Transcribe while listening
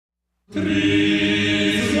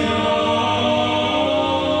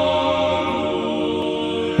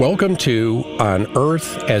Welcome to On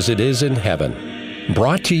Earth as It Is in Heaven,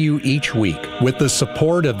 brought to you each week with the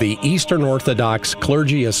support of the Eastern Orthodox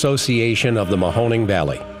Clergy Association of the Mahoning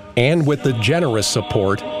Valley and with the generous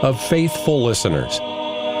support of faithful listeners.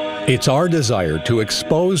 It's our desire to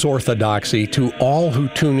expose orthodoxy to all who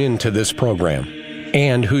tune into this program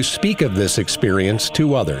and who speak of this experience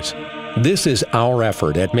to others. This is our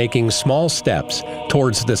effort at making small steps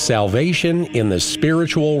towards the salvation in the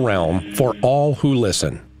spiritual realm for all who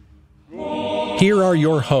listen. Here are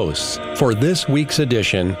your hosts for this week's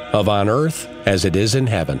edition of On Earth as It Is in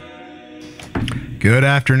Heaven. Good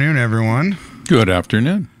afternoon, everyone. Good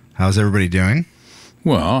afternoon. How's everybody doing?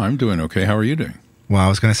 Well, I'm doing okay. How are you doing? Well, I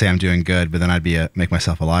was going to say I'm doing good, but then I'd make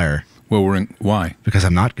myself a liar. Well, why? Because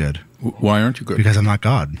I'm not good. Why aren't you good? Because I'm not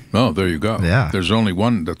God. Oh, there you go. Yeah. There's only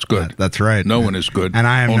one that's good. That's right. No one is good. And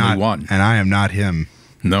I am only not one. And I am not him.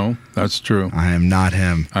 No, that's true. I am not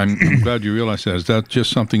him. I'm glad you realized that. Is that just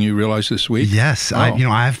something you realized this week? Yes. Oh.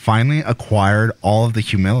 I have finally acquired all of the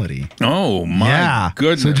humility. Oh, my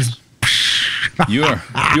goodness. So just you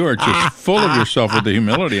are just full of yourself with the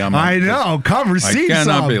humility. I know. Come receive I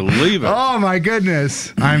cannot some. believe it. Oh, my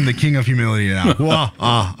goodness. I'm the king of humility now.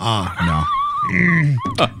 No.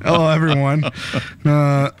 Hello, everyone.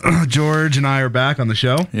 George and I are back on the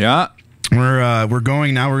show. Yeah. We're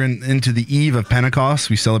going now. We're into the eve of Pentecost.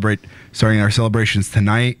 We starting our celebrations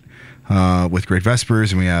tonight with Great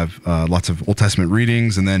Vespers, and we have lots of Old Testament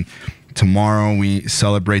readings. And then tomorrow we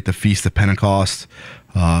celebrate the Feast of Pentecost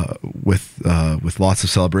with lots of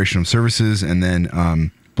celebration of services, and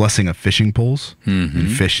then blessing of fishing poles and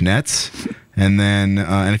fish nets. And then,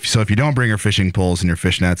 if you don't bring your fishing poles and your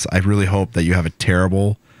fish nets, I really hope that you have a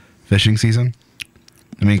terrible fishing season.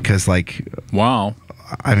 I mean, because wow.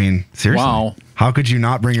 I mean, seriously. Wow. How could you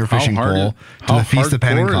not bring your fishing pole to the Feast of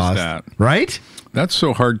Pentecost? Is that? Right? That's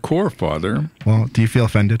so hardcore, Father. Well, do you feel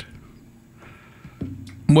offended?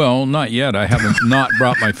 Well, not yet. I haven't not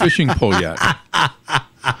brought my fishing pole yet.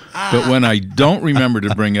 But when I don't remember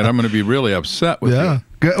to bring it, I'm going to be really upset with you.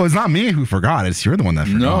 It was not me who forgot. You're the one that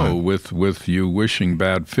forgot. No, with you wishing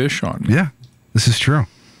bad fish on me. Yeah, this is true. I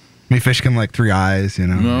mean, fish can like 3 eyes, you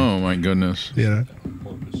know. Oh, my goodness. Yeah.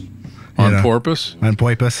 On porpoise? On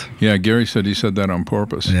porpoise. Yeah, Gary said he said that on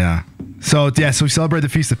porpoise. Yeah. So we celebrate the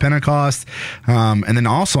Feast of Pentecost. And then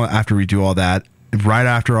also after we do all that, right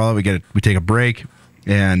after all that, we take a break.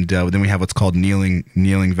 And then we have what's called kneeling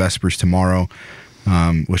Vespers tomorrow,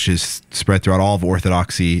 which is spread throughout all of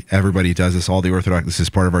Orthodoxy. Everybody does this, all the Orthodox. This is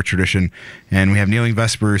part of our tradition. And we have kneeling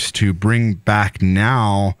Vespers to bring back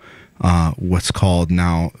now what's called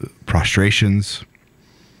now prostrations,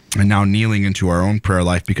 and now kneeling into our own prayer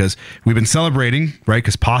life, because we've been celebrating, right?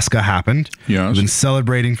 Because Pascha happened. Yes. We've been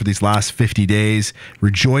celebrating for these last 50 days,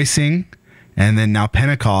 rejoicing, and then now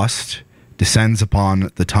Pentecost descends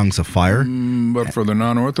upon the tongues of fire. But for the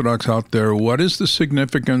non-Orthodox out there, what is the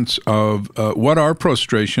significance of, what are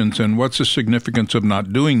prostrations, and what's the significance of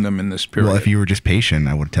not doing them in this period? Well, if you were just patient,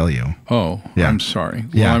 I would tell you. Oh, yeah. I'm sorry.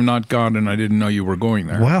 Yeah. Well, I'm not God, and I didn't know you were going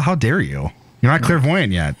there. Well, how dare you? You're not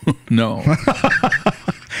clairvoyant yet. No.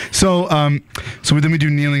 So then we do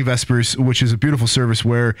kneeling Vespers, which is a beautiful service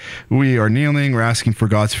where we are kneeling, we're asking for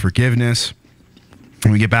God's forgiveness,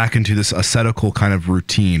 and we get back into this ascetical kind of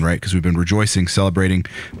routine, right? Because we've been rejoicing, celebrating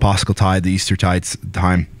Paschal Tide, the Easter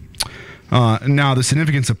time. Now, the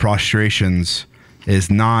significance of prostrations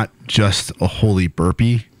is not just a holy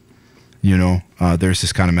burpee. You know, there's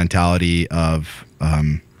this kind of mentality of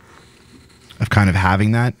kind of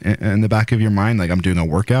having that in the back of your mind, like I'm doing a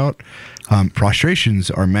workout. Prostrations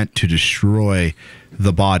are meant to destroy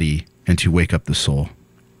the body and to wake up the soul.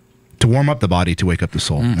 To warm up the body, to wake up the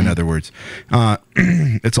soul, in other words.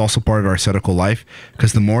 It's also part of our ascetical life,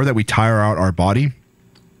 because the more that we tire out our body,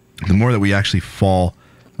 the more that we actually fall,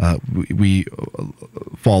 we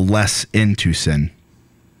fall less into sin,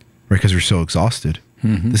 right? Because we're so exhausted.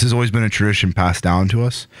 This has always been a tradition passed down to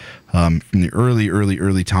us from the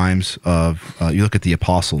early times of, you look at the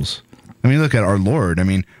apostles. I mean, look at our Lord. I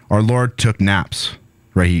mean, our Lord took naps,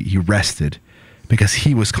 right? He rested because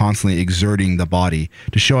he was constantly exerting the body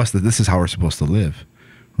to show us that this is how we're supposed to live,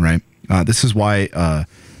 right? This is why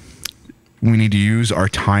we need to use our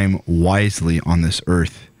time wisely on this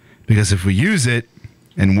earth, because if we use it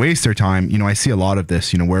and waste their time, you know, I see a lot of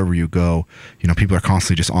this, you know, wherever you go, you know, people are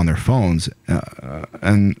constantly just on their phones,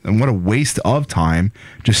 and what a waste of time,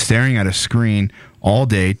 just staring at a screen all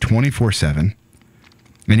day, 24/7,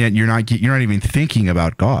 and yet you're not even thinking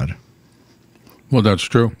about God. Well, that's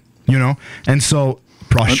true. You know, and so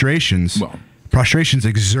prostrations prostrations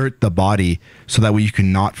exert the body so that way you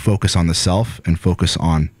can not focus on the self and focus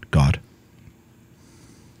on God.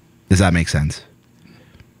 Does that make sense?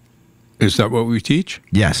 Is that what we teach?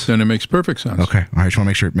 Yes. Then it makes perfect sense. Okay. All right. I just want to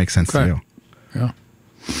make sure it makes sense to you. Yeah.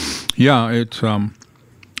 Yeah,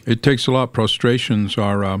 it takes a lot. Prostrations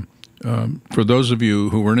are, for those of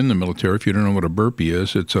you who weren't in the military, if you don't know what a burpee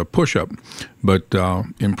is, it's a push-up. But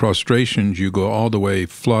in prostrations, you go all the way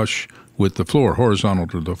flush with the floor, horizontal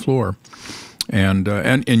to the floor. And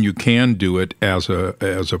you can do it as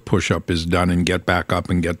a push-up is done and get back up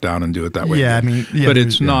and get down and do it that way. Yeah, I mean, yeah, but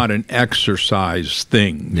it's not an exercise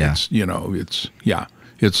thing. Yeah.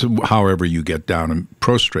 It's however you get down and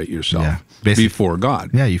prostrate yourself before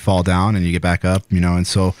God. Yeah, you fall down and you get back up, and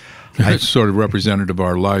so it's sort of representative of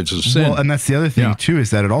our lives of sin. Well, and that's the other thing too,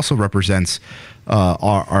 is that it also represents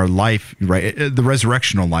our life, right? The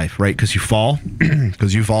resurrectional life, right? Because you fall, when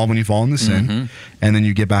you fall into sin, and then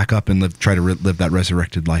you get back up and try to live that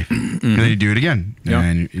resurrected life, and then you do it again,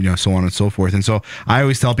 and so on and so forth. And so I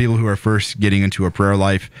always tell people who are first getting into a prayer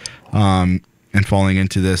life and falling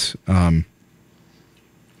into this,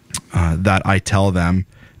 that I tell them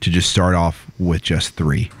to just start off with just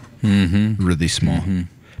 3, really small.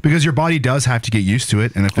 Because your body does have to get used to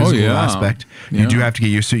it, and a physical aspect, you do have to get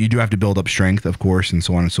used to it. You do have to build up strength, of course, and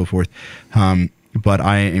so on and so forth. But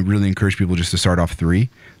I really encourage people just to start off 3.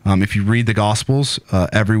 If you read the Gospels,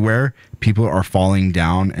 everywhere, people are falling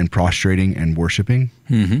down and prostrating and worshiping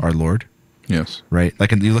our Lord. Yes. Right?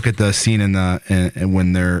 Like you look at the scene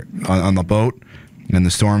when they're on the boat, and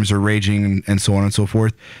the storms are raging and so on and so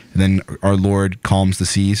forth. And then our Lord calms the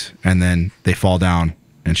seas, and then they fall down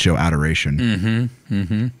and show adoration,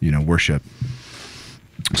 worship.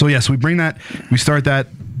 So yes, we start that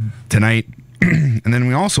tonight. And then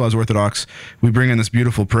we also, as Orthodox, we bring in this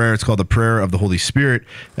beautiful prayer. It's called the Prayer of the Holy Spirit.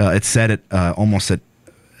 It's said at almost at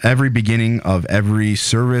every beginning of every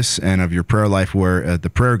service and of your prayer life, where the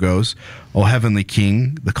prayer goes, O Heavenly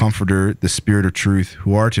King, the Comforter, the Spirit of Truth,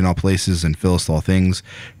 who art in all places and fillest all things,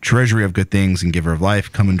 treasury of good things and giver of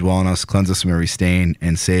life, come and dwell in us, cleanse us from every stain,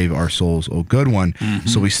 and save our souls, O Good One.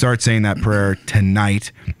 So we start saying that prayer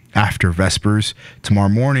tonight after Vespers. Tomorrow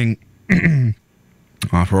morning,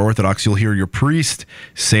 for Orthodox, you'll hear your priest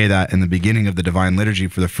say that in the beginning of the Divine Liturgy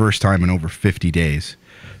for the first time in over 50 days.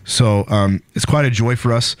 So it's quite a joy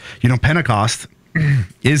for us. Pentecost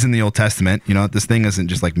is in the Old Testament. This thing isn't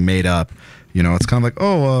just like made up. It's kind of like,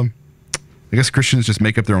 I guess Christians just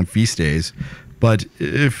make up their own feast days. But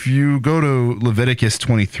if you go to Leviticus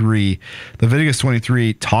 23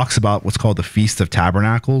 talks about what's called the Feast of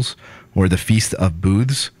Tabernacles, or the Feast of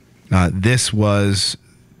Booths. This was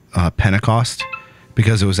Pentecost,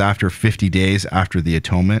 because it was after 50 days after the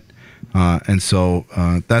atonement. And so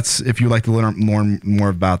that's, if you like to learn more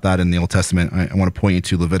about that in the Old Testament, I want to point you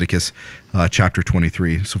to Leviticus chapter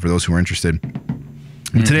 23. So for those who are interested.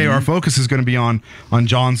 Today our focus is going to be on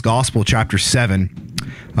John's Gospel, chapter 7,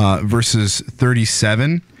 verses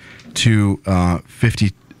 37 to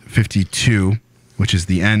 52, which is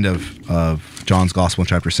the end of John's Gospel in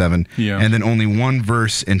chapter 7. And then only one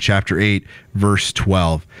verse in chapter 8, verse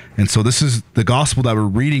 12. And so this is the Gospel that we're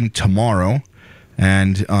reading tomorrow,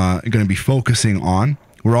 and going to be focusing on.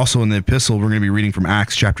 We're also in the epistle, we're going to be reading from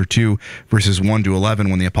Acts chapter 2, verses 1 to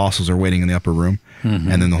 11, when the apostles are waiting in the upper room,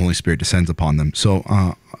 and then the Holy Spirit descends upon them. So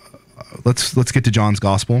let's get to John's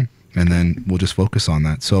Gospel, and then we'll just focus on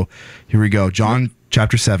that. So here we go. John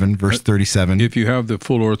chapter 7, verse 37. If you have the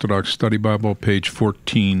full Orthodox Study Bible, page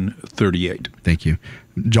 1438. Thank you.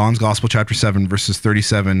 John's Gospel, chapter 7, verses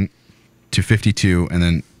 37 to 52, and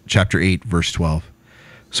then chapter 8, verse 12.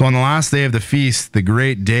 So on the last day of the feast, the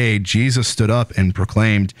great day, Jesus stood up and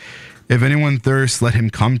proclaimed, "If anyone thirsts, let him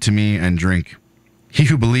come to me and drink. He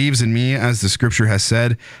who believes in me, as the scripture has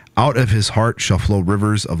said, out of his heart shall flow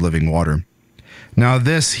rivers of living water." Now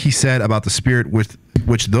this he said about the Spirit with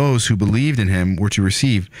which those who believed in him were to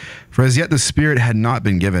receive. For as yet the Spirit had not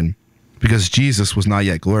been given, because Jesus was not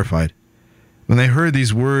yet glorified. When they heard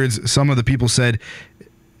these words, some of the people said,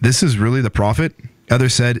 "This is really the prophet?"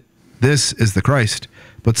 Others said, "This is the Christ."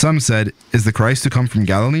 But some said, "Is the Christ to come from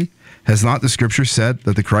Galilee? Has not the scripture said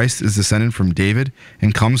that the Christ is descended from David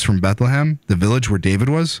and comes from Bethlehem, the village where David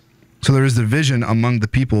was?" So there is division among the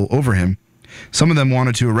people over him. Some of them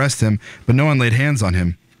wanted to arrest him, but no one laid hands on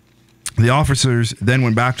him. The officers then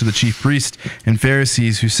went back to the chief priests and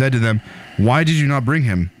Pharisees, who said to them, "Why did you not bring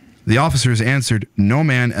him?" The officers answered, "No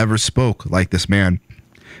man ever spoke like this man."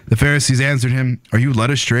 The Pharisees answered him, "Are you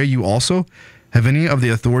led astray, you also? Have any of the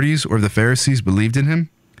authorities or the Pharisees believed in him?"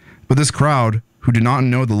 But this crowd, who do not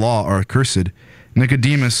know the law, are accursed.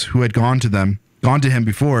 Nicodemus, who had gone to him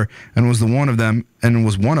before, and was one of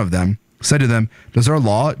them, said to them, "Does our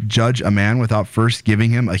law judge a man without first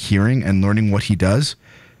giving him a hearing and learning what he does?"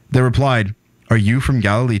 They replied, "Are you from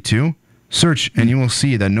Galilee too? Search, and you will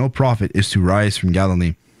see that no prophet is to rise from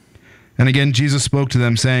Galilee." And again, Jesus spoke to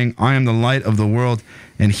them, saying, "I am the light of the world,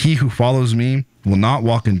 and he who follows me will not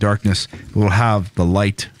walk in darkness, but will have the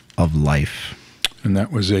light of life." And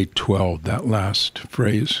that was 8:12, that last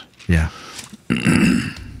phrase. Yeah.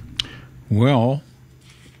 Well,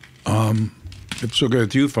 if it's okay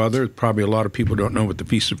with you, Father, probably a lot of people don't know what the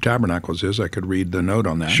Feast of Tabernacles is. I could read the note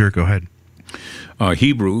on that. Sure, go ahead.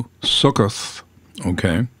 Hebrew, Sukkoth,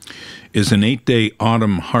 okay, is an 8-day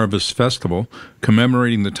autumn harvest festival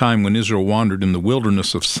commemorating the time when Israel wandered in the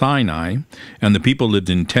wilderness of Sinai and the people lived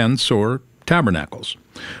in tents or tabernacles.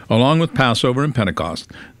 Along with Passover and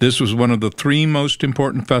Pentecost, this was one of the 3 most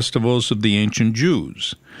important festivals of the ancient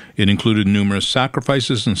Jews. It included numerous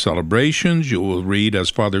sacrifices and celebrations. You will read, as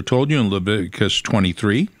Father told you, in Leviticus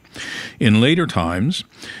 23. In later times,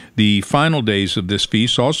 the final days of this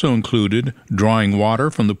feast also included drawing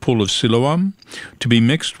water from the pool of Siloam to be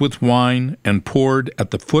mixed with wine and poured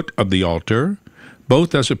at the foot of the altar,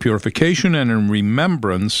 both as a purification and in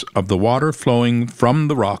remembrance of the water flowing from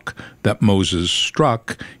the rock that Moses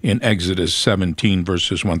struck in Exodus 17,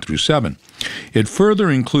 verses 1 through 7. It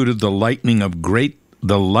further included the lighting of great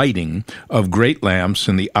lamps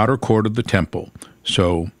in the outer court of the temple.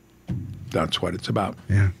 So that's what it's about.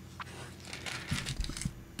 Yeah.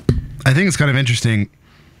 I think it's kind of interesting.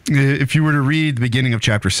 If you were to read the beginning of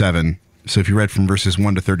chapter 7, so if you read from verses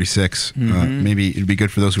 1 to 36, maybe it'd be good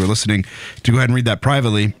for those who are listening to go ahead and read that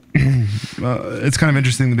privately. It's kind of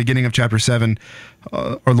interesting. The beginning of chapter 7,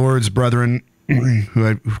 our Lord's brethren who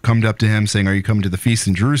had come up to him saying, "Are you coming to the feast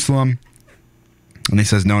in Jerusalem?" And he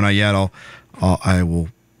says, "No, not yet. My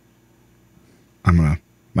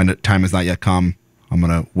time has not yet come. I'm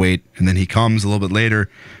going to wait." And then he comes a little bit later,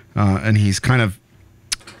 and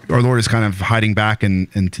our Lord is kind of hiding back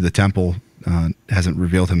into the temple, hasn't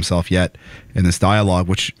revealed himself yet in this dialogue,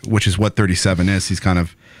 which is what 37 is. He's kind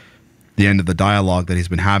of the end of the dialogue that he's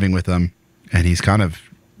been having with them, and he's kind of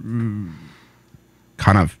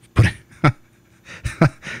putting,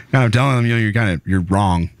 kind of telling them, you're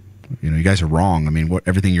wrong. You guys are wrong. I mean,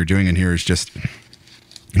 everything you're doing in here is just,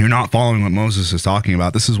 you're not following what Moses is talking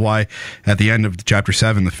about. This is why at the end of chapter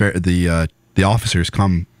 7, the officers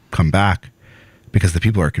come back, because the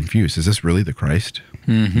people are confused. Is this really the Christ?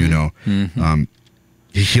 He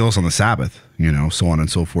heals on the Sabbath, so on and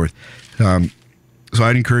so forth. So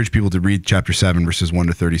I'd encourage people to read chapter 7, verses 1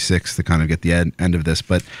 to 36 to kind of get the end of this.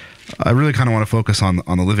 But I really kind of want to focus on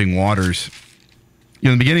the living waters. In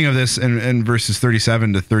the beginning of this, in verses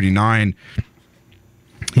 37 to 39,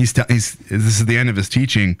 this is the end of his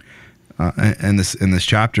teaching in this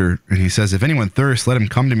chapter, and he says, "If anyone thirsts, let him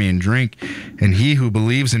come to me and drink. And he who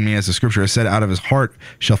believes in me, as the scripture has said, out of his heart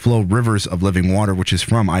shall flow rivers of living water," which is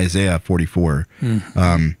from Isaiah 44.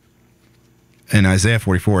 In Isaiah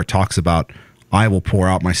 44, it talks about, "I will pour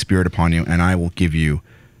out my spirit upon you, and I will give you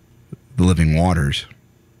the living waters,"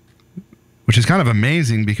 which is kind of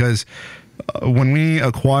amazing, because when we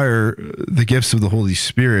acquire the gifts of the Holy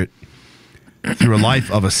Spirit through a life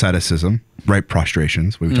of asceticism, right,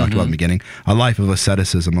 prostrations, what we talked about in the beginning, a life of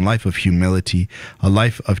asceticism, a life of humility, a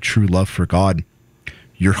life of true love for God,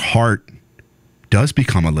 your heart does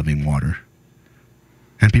become a living water.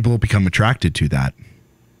 And people will become attracted to that.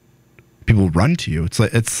 People run to you. It's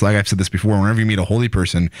like I've said this before, whenever you meet a holy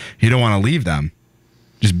person, you don't want to leave them.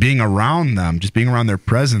 Just being around them, just being around their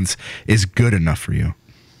presence is good enough for you.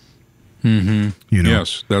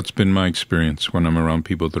 Yes, that's been my experience when I'm around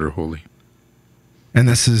people that are holy. And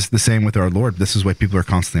this is the same with our Lord. This is why people are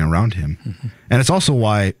constantly around him. And it's also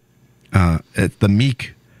why the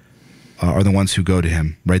meek are the ones who go to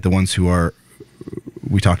him, right? The ones who are,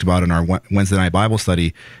 we talked about in our Wednesday night Bible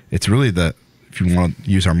study, it's really if you want to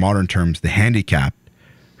use our modern terms, the handicapped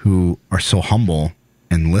who are so humble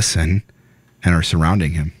and listen and are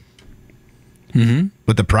surrounding him.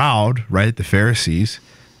 But the proud, right, the Pharisees,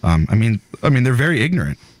 I mean, they're very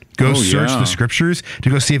ignorant. Go search the scriptures to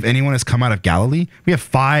go see if anyone has come out of Galilee. We have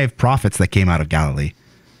 5 prophets that came out of Galilee.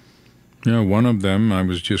 Yeah, one of them I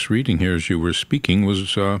was just reading here as you were speaking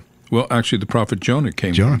was, actually the prophet Jonah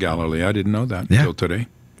came from Galilee. I didn't know that until today.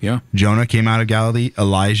 Yeah. Jonah came out of Galilee,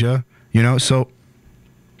 Elijah, so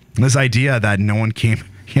this idea that no one came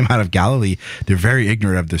out of Galilee, they're very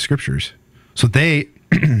ignorant of the scriptures. So they...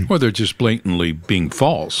 Well, they're just blatantly being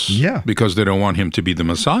false. Yeah. Because they don't want him to be the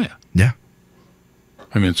Messiah. Yeah.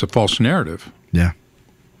 I mean, it's a false narrative. Yeah.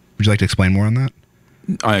 Would you like to explain more on that?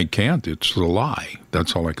 I can't. It's a lie.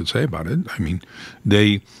 That's all I could say about it. I mean,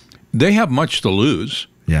 they have much to lose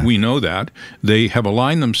Yeah. We know that. They have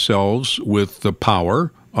aligned themselves with the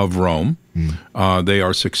power of Rome. They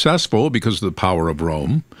are successful because of the power of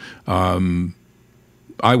Rome.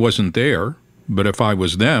 I wasn't there, but if I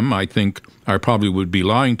was them, I think I probably would be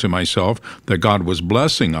lying to myself that God was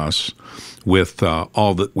blessing us with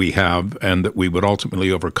all that we have and that we would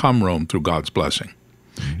ultimately overcome Rome through God's blessing.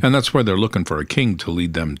 And that's why they're looking for a king to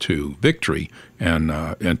lead them to victory and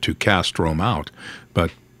to cast Rome out.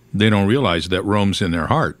 But they don't realize that Rome's in their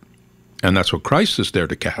heart. And that's what Christ is there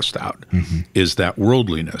to cast out, is that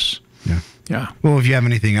worldliness. Yeah. Yeah. Well, if you have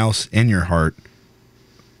anything else in your heart,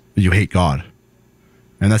 you hate God.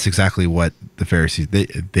 And that's exactly what the Pharisees,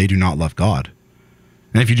 they do not love God.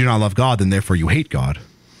 And if you do not love God, then therefore you hate God.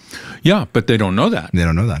 Yeah, but they don't know that. They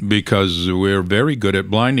don't know that. Because we're very good at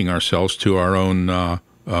blinding ourselves to our own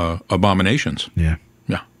abominations. Yeah.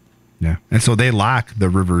 Yeah. Yeah. And so they lack the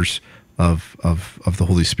rivers of the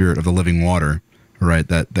Holy Spirit, of the living water, right,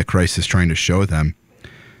 that Christ is trying to show them.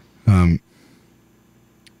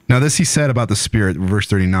 Now this he said about the Spirit, verse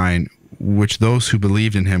 39, which those who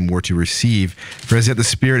believed in him were to receive, for as yet the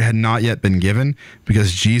Spirit had not yet been given,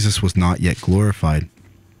 because Jesus was not yet glorified.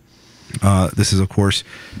 This is, of course,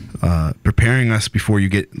 preparing us before you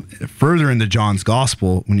get further into John's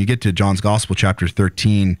Gospel. When you get to John's Gospel, chapter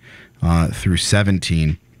 13 through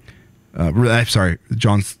 17, I'm sorry,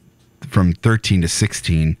 John's from 13 to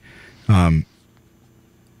 16,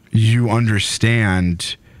 you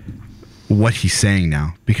understand what he's saying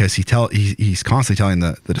now, because he's constantly telling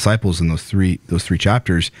the disciples in those three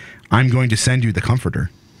chapters, I'm going to send you the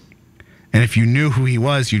Comforter. And if you knew who he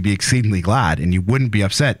was, you'd be exceedingly glad, and you wouldn't be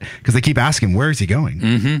upset, because they keep asking, where is he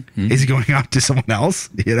going? Is he going out to someone else?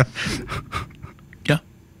 Yeah.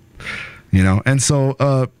 And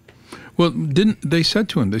so... well, didn't they said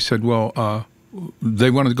to him, they said, well, they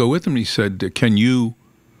wanted to go with him. He said, can you,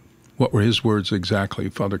 what were his words exactly,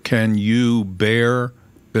 Father? Can you bear,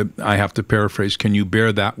 I have to paraphrase, can you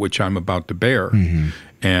bear that which I'm about to bear?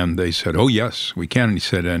 And they said, oh, yes, we can. And he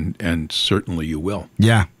said, and certainly you will.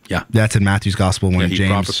 Yeah. Yeah. That's in Matthew's Gospel when he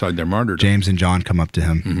prophesied their martyrdom. James and John come up to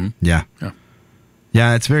him. Yeah.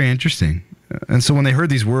 Yeah, it's very interesting. And so when they heard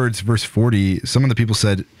these words, verse 40, some of the people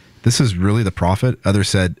said, this is really the prophet. Others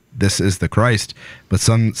said, this is the Christ. But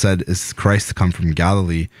some said, is Christ to come from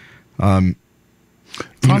Galilee?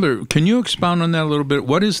 Father, can you expound on that a little bit?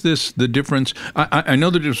 What is the difference? I know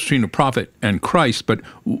the difference between a prophet and Christ, but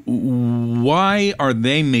why are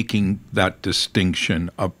they making that distinction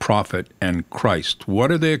of prophet and Christ?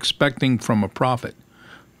 What are they expecting from a prophet?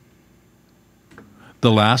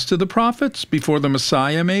 The last of the prophets before the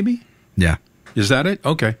Messiah, maybe? Yeah. Is that it?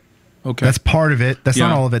 Okay. That's part of it. That's not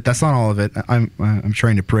all of it. That's not all of it. I'm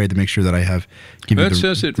trying to pray to make sure that I have given it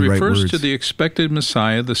says it refers to the expected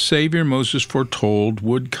Messiah, the Savior Moses foretold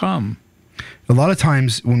would come. A lot of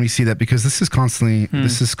times when we see that, because this is constantly,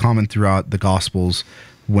 this is common throughout the Gospels,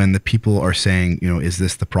 when the people are saying, is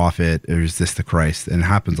this the prophet or is this the Christ? And it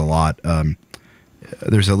happens a lot.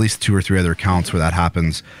 There's at least 2 or 3 other accounts where that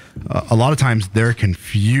happens. A lot of times they're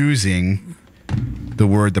confusing the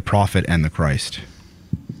word the prophet and the Christ.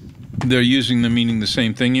 They're using the meaning the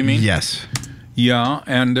same thing, you mean? Yes. Yeah,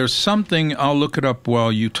 and there's something, I'll look it up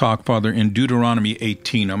while you talk, Father, in Deuteronomy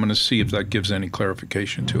 18. I'm going to see if that gives any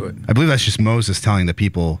clarification to it. I believe that's just Moses telling the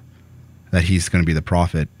people that he's going to be the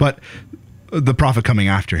prophet. But the prophet coming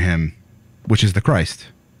after him, which is the Christ.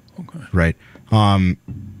 Okay. Right?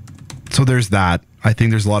 So there's that. I think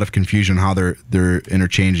there's a lot of confusion how they're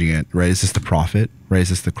interchanging it, right? Is this the prophet? Right? Is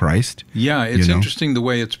this the Christ? Yeah, it's interesting the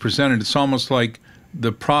way it's presented. It's almost like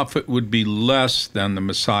the prophet would be less than the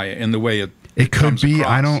Messiah in the way it could be.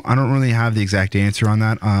 Across. I don't really have the exact answer on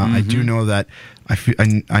that. I do know that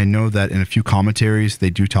I know that in a few commentaries they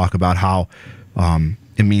do talk about how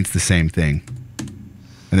it means the same thing,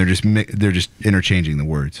 and they're just interchanging the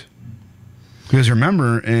words. Because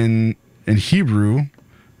remember in Hebrew,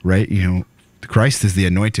 right? Christ is the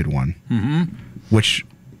anointed one, which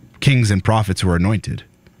kings and prophets were anointed.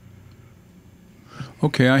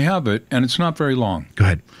 Okay, I have it, and it's not very long. Go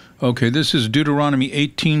ahead. Okay, this is Deuteronomy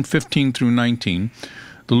 18, 15 through 19.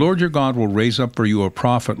 The Lord your God will raise up for you a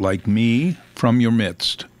prophet like me from your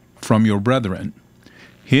midst, from your brethren.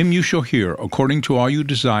 Him you shall hear, according to all you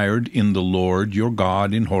desired in the Lord your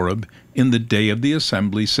God in Horeb, in the day of the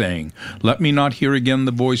assembly, saying, Let me not hear again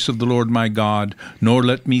the voice of the Lord my God, nor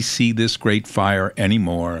let me see this great fire any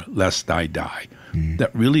more, lest I die.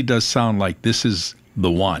 That really does sound like this is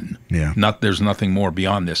the one. Yeah. There's nothing more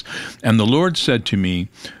beyond this. And the Lord said to me,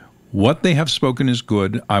 What they have spoken is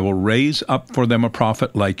good. I will raise up for them a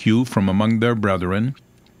prophet like you from among their brethren,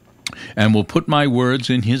 and will put my words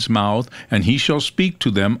in his mouth, and he shall speak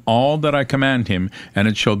to them all that I command him. And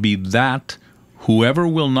it shall be that whoever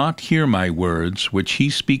will not hear my words, which he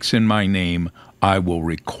speaks in my name, I will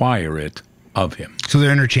require it of him. So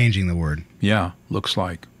they're interchanging the word. Yeah, looks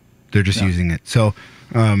like. They're just using it. So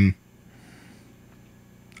I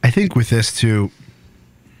think with this too,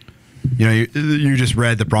 you just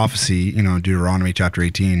read the prophecy, Deuteronomy chapter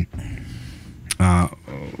 18,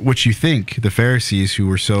 which you think the Pharisees, who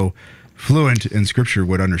were so fluent in Scripture,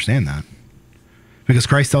 would understand that. Because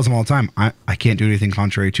Christ tells them all the time, I can't do anything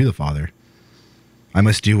contrary to the Father. I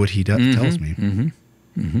must do what he tells me. Mm-hmm.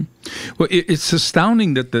 Mm-hmm. Well, it's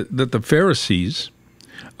astounding that the Pharisees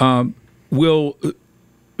will...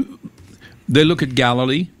 They look at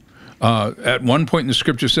Galilee. At one point in the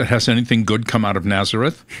Scripture said, has anything good come out of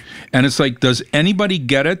Nazareth? And it's like, does anybody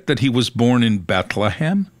get it that he was born in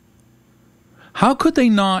Bethlehem? How could they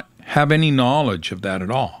not have any knowledge of that at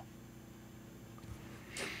all?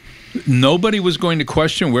 Nobody was going to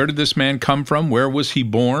question, where did this man come from? Where was he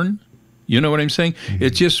born? You know what I'm saying? Mm-hmm.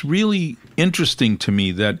 It's just really interesting to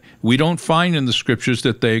me that we don't find in the Scriptures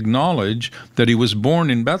that they acknowledge that he was born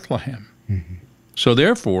in Bethlehem. Mm-hmm. So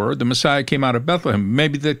therefore, the Messiah came out of Bethlehem.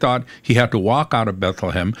 Maybe they thought he had to walk out of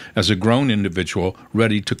Bethlehem as a grown individual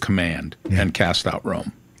ready to command and cast out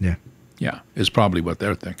Rome. Yeah. Yeah, is probably what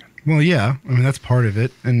they're thinking. Well, yeah. I mean, that's part of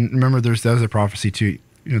it. And remember, that was a prophecy too.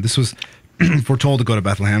 This was foretold to go to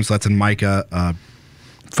Bethlehem, so that's in Micah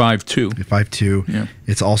 5:2. 5:2. Yeah.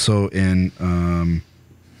 It's also in...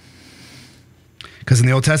 because in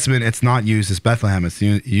the Old Testament, it's not used as Bethlehem. It's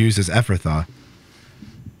used as Ephrathah.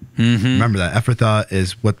 Mm-hmm. Remember that. Ephrathah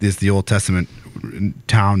is what is the Old Testament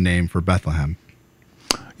town name for Bethlehem.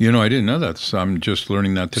 I didn't know that, so I'm just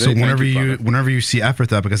learning that today. So whenever you see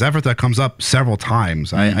Ephrathah, because Ephrathah comes up several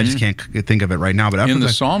times, I just can't think of it right now. But Ephrathah, in the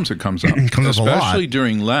Psalms, it comes up, up a lot, especially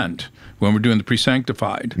during Lent when we're doing the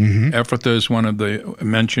pre-sanctified. Mm-hmm. Ephrathah is one of the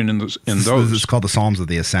mentioned in those. It's called the Psalms of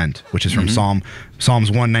the Ascent, which is from Psalms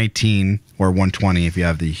 119 or 120 if you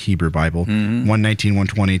have the Hebrew Bible. 119,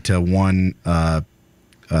 120 to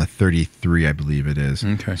 133, I believe it is.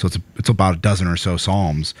 Okay. So it's about a dozen or so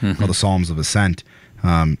psalms called the Psalms of Ascent.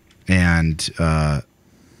 And I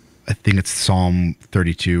think it's Psalm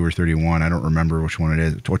 32 or 31. I don't remember which one it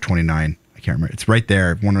is, or 29. I can't remember. It's right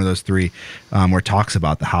there, one of those three, where it talks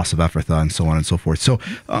about the house of Ephrathah and so on and so forth. So,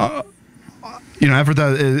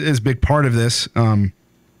 Ephrathah is a big part of this. And,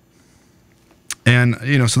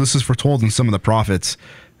 so this is foretold in some of the prophets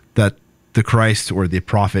that the Christ or the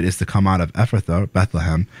prophet is to come out of Ephrathah,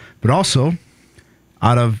 Bethlehem, but also...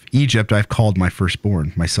 out of Egypt, I've called my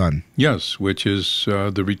firstborn, my son. Yes, which is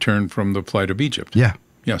the return from the flight of Egypt. Yeah.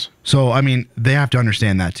 Yes. So, they have to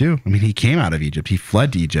understand that too. He came out of Egypt. He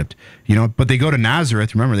fled to Egypt, but they go to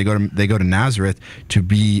Nazareth. Remember, they go to Nazareth to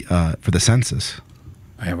be for the census.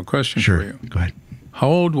 I have a question for you. Go ahead. How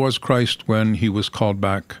old was Christ when he was called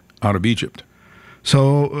back out of Egypt?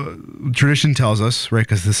 So, tradition tells us, right,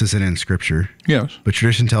 because this isn't in Scripture. Yes. But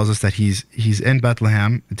tradition tells us that he's in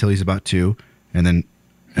Bethlehem until he's about 2. And then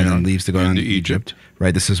leaves to go into Egypt.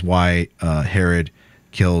 Right. This is why Herod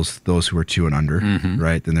kills those who are 2 and under. Mm-hmm.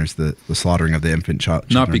 Right. Then there's the slaughtering of the infant child.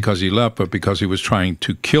 Not because he left, but because he was trying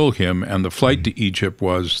to kill him. And the flight to Egypt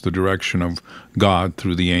was the direction of God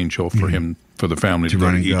through the angel for him, for the family to go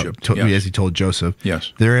to Egypt. As he told Joseph.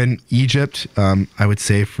 Yes. They're in Egypt, I would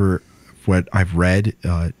say, for what I've read,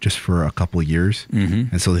 just for a couple of years.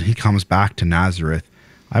 Mm-hmm. And so then he comes back to Nazareth.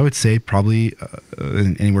 I would say probably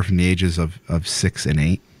anywhere from the ages of 6 and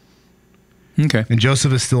 8. Okay. And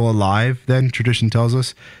Joseph is still alive then, tradition tells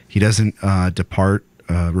us. He doesn't depart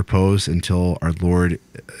repose until our Lord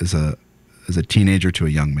is a teenager to a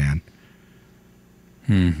young man.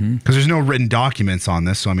 Because there's no written documents on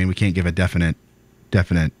this, so we can't give a definite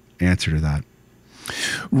answer to that.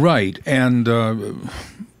 Right. And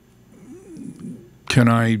can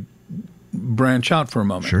I branch out for a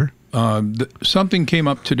moment? Sure. Something came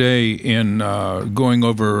up today in going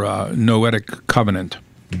over Noetic covenant,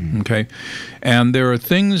 okay? And there are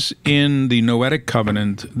things in the Noetic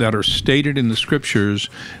covenant that are stated in the Scriptures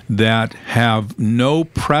that have no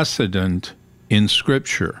precedent in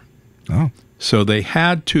Scripture. Oh. So they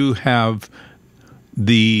had to have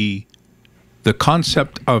the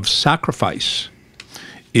concept of sacrifice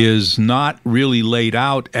is not really laid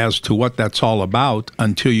out as to what that's all about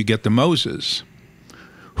until you get to Moses,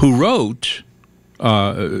 who wrote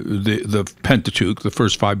the Pentateuch, the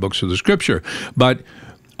first 5 books of the Scripture. But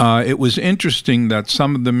it was interesting that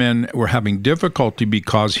some of the men were having difficulty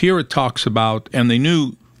because here it talks about, and they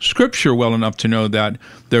knew Scripture well enough to know that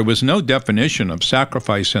there was no definition of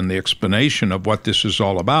sacrifice and the explanation of what this is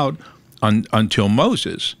all about until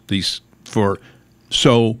Moses.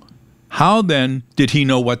 So how then did he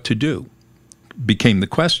know what to do? Became the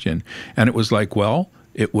question. And it was like, well,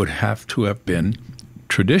 it would have to have been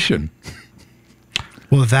tradition.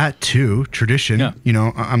 Well, that too, tradition. Yeah. You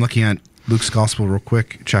know, I'm looking at Luke's Gospel real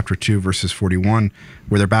quick, chapter 2, verses 41,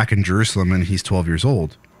 where they're back in Jerusalem and he's 12 years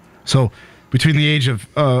old. So between the age of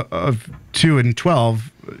 2 and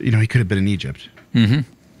 12, you know, he could have been in Egypt. Mm-hmm.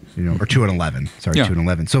 You know, or 2 and 11. Sorry, Yeah. 2 and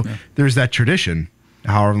 11. So there's that tradition,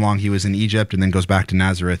 however long he was in Egypt and then goes back to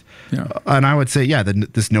Nazareth. Yeah. And I would say,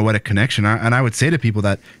 this Noetic connection. And I would say to people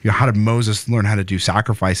that, you know, how did Moses learn how to do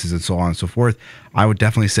sacrifices and so on and so forth? I would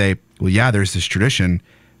definitely say, well, yeah, there's this tradition,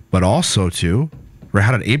 but also too,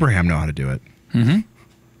 how did Abraham know how to do it?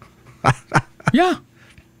 Yeah.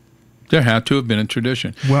 There had to have been a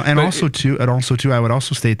tradition. Well, and also too, I would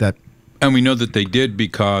also state that. And we know that they did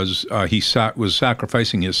because he was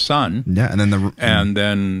sacrificing his son. Yeah, and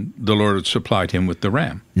then the Lord had supplied him with the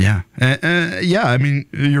ram. Yeah, yeah. I mean,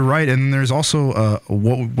 you're right. And there's also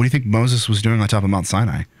what do you think Moses was doing on top of Mount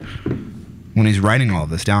Sinai when he's writing all of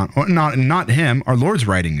this down? Or not him. Our Lord's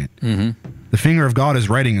writing it. Mm-hmm. The finger of God is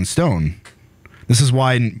writing in stone. This is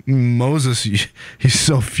why Moses, he's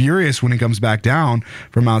so furious when he comes back down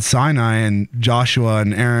from Mount Sinai, and Joshua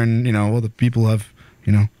and Aaron, you know, well, the people have,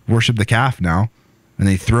 you know, worshiped the calf now, and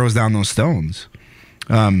he throws down those stones.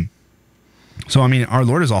 So, I mean, our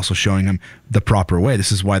Lord is also showing him the proper way.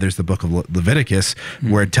 This is why there's the book of Leviticus,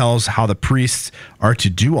 where it tells how the priests are to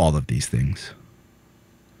do all of these things.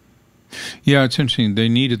 Yeah, it's interesting. They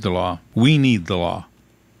needed the law. We need the law.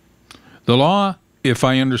 The law, if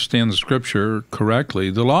I understand the scripture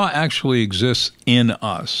correctly, the law actually exists in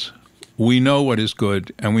us. We know what is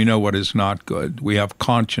good and we know what is not good. We have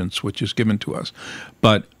conscience, which is given to us.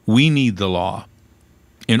 But we need the law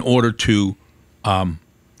in order to,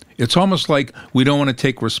 it's almost like we don't want to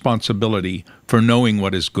take responsibility for knowing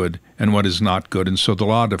what is good and what is not good. And so the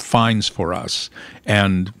law defines for us.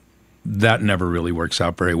 And that never really works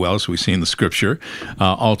out very well, as we see in the scripture.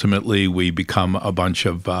 Ultimately, we become a bunch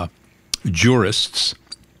of jurists,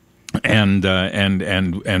 and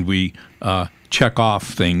we check off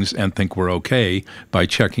things and think we're okay by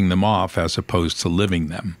checking them off as opposed to living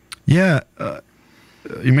them. Yeah,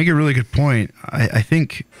 you make a really good point. I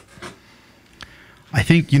think,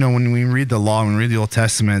 you know, when we read the law, when we read the Old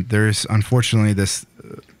Testament, there's unfortunately this,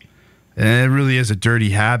 and it really is a dirty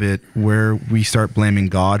habit where we start blaming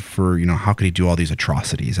God for, you know, how could he do all these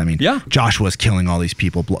atrocities? I mean, Joshua's killing all these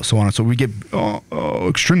people, so on and so we get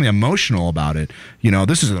extremely emotional about it. You know,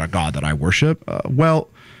 this isn't a God that I worship. Well,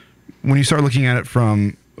 when you start looking at it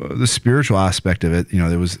from the spiritual aspect of it, you know,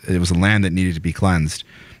 it was a land that needed to be cleansed.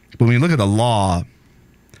 But when you look at the law,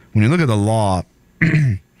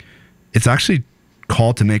 it's actually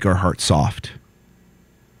called to make our heart soft.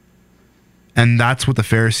 And that's what the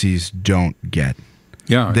Pharisees don't get.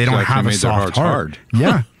 Yeah, they don't have a soft heart.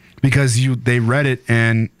 Yeah, because they read it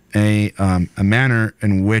in a manner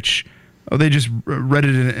in which they just read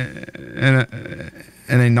it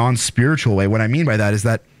in a non-spiritual way. What I mean by that is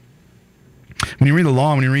that when you read the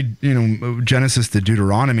law, when you read, you know, Genesis to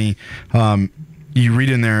Deuteronomy, you read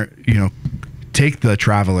in there, you know, take the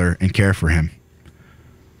traveler and care for him,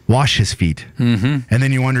 wash his feet, and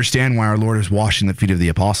then you understand why our Lord is washing the feet of the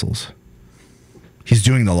apostles. He's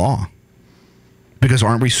doing the law. Because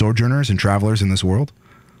aren't we sojourners and travelers in this world?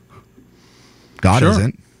 God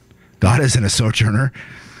isn't. God isn't a sojourner.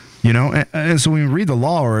 You know, and so when we read the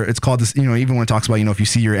law, or it's called this, you know, even when it talks about, you know, if you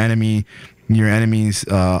see your enemy's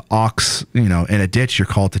ox, you know, in a ditch, you're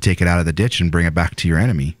called to take it out of the ditch and bring it back to your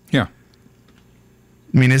enemy. Yeah.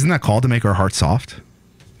 I mean, isn't that called to make our heart soft?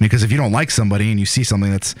 Because if you don't like somebody and you see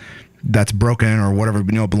something that's broken or whatever,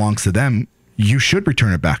 you know, belongs to them, you should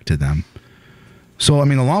return it back to them. So, I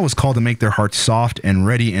mean, the law was called to make their hearts soft and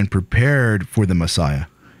ready and prepared for the Messiah.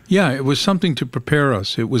 Yeah, it was something to prepare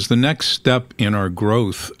us. It was the next step in our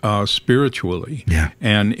growth spiritually. Yeah.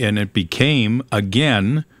 And it became,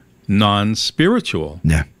 again, non-spiritual.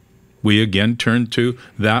 Yeah. We again turned to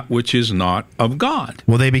that which is not of God.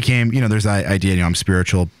 Well, they became, you know, there's that idea, you know, I'm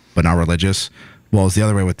spiritual but not religious. Well, it's the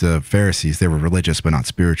other way with the Pharisees. They were religious but not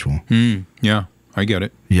spiritual. Yeah, I get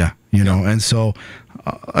it. Yeah, you know, and so,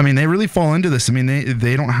 I mean, they really fall into this. I mean,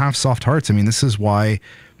 they don't have soft hearts. I mean, this is why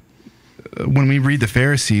when we read the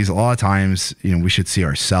Pharisees, a lot of times, you know, we should see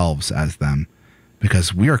ourselves as them,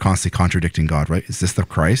 because we are constantly contradicting God, right? Is this the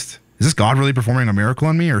Christ? Is this God really performing a miracle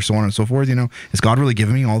on me, or so on and so forth? You know, is God really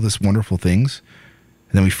giving me all this wonderful things?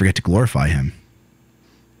 And then we forget to glorify him.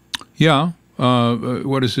 Yeah.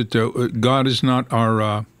 What is it? God is not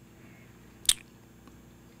our,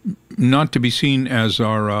 not to be seen as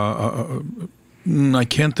our I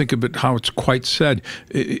can't think of it how it's quite said.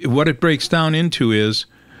 What it breaks down into is,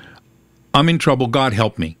 I'm in trouble, God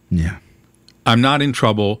help me. Yeah. I'm not in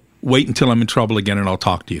trouble, wait until I'm in trouble again and I'll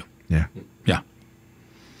talk to you. Yeah. Yeah.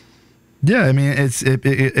 Yeah, I mean,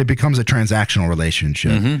 it becomes a transactional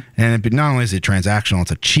relationship. And not only is it transactional,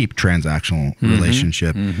 it's a cheap transactional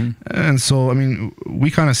relationship. And so, I mean,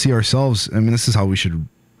 we kind of see ourselves, I mean, this is how we should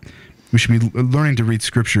be learning to read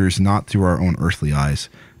scriptures not through our own earthly eyes,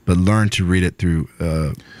 but learn to read it through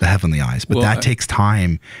the heavenly eyes. But that takes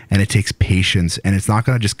time, and it takes patience, and it's not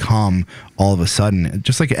going to just come all of a sudden.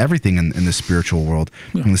 Just like everything in the spiritual world,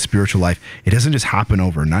 in the spiritual life, it doesn't just happen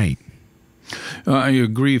overnight. I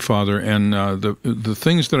agree, Father, and the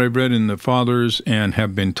things that I've read in the Fathers and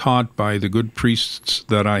have been taught by the good priests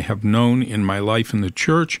that I have known in my life in the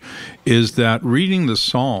church is that reading the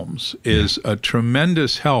Psalms is a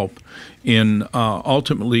tremendous help in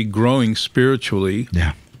ultimately growing spiritually,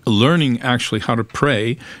 learning actually how to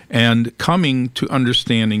pray, and coming to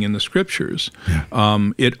understanding in the Scriptures.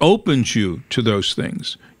 It opens you to those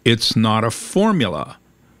things. It's not a formula,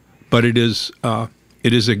 but it is a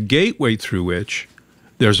gateway through which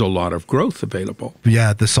there's a lot of growth available.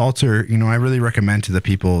 Yeah, the Psalter, you know, I really recommend to the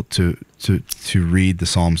people to read the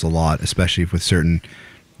Psalms a lot, especially with certain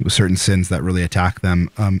sins that really attack them.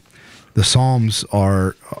 The Psalms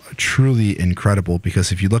are truly incredible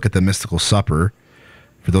because if you look at the mystical supper,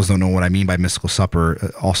 for those who don't know what I mean by mystical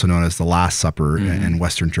supper, also known as the Last Supper in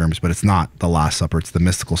Western terms, but it's not the Last Supper, it's the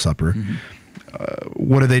mystical supper.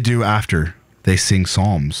 What do they do after? They sing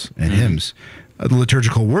psalms and hymns. The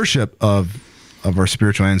liturgical worship of our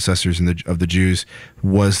spiritual ancestors and of the Jews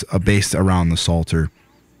was based around the Psalter.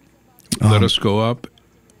 Let us go up,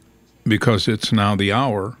 because it's now the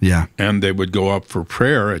hour. Yeah. And they would go up for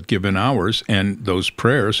prayer at given hours, and those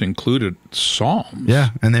prayers included psalms. Yeah,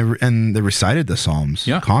 and they recited the psalms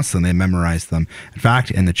constantly. They memorized them. In fact,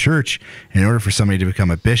 in the church, in order for somebody to become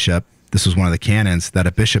a bishop, this was one of the canons, that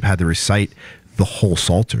a bishop had to recite the whole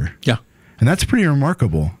Psalter. Yeah. And that's pretty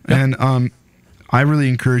remarkable. Yeah. And I really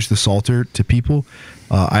encourage the Psalter to people.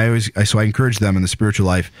 I encourage them in the spiritual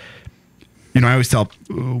life. You know, I always tell,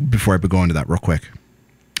 before I go into that real quick,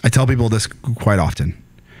 I tell people this quite often.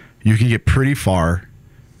 You can get pretty far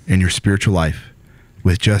in your spiritual life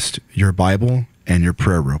with just your Bible and your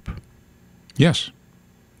prayer rope. Yes.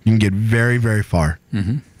 You can get very, very far.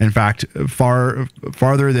 In fact,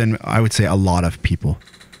 farther than I would say a lot of people.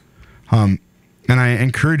 And I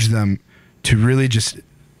encourage them to really just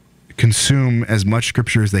consume as much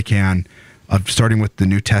scripture as they can, starting with the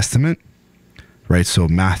New Testament, right? So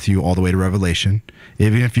Matthew all the way to Revelation.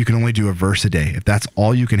 Even if you can only do a verse a day, if that's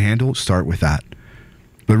all you can handle, start with that.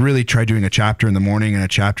 But really try doing a chapter in the morning and a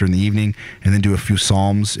chapter in the evening, and then do a few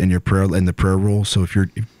psalms in your prayer, in the prayer rule. So if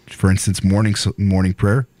for instance, morning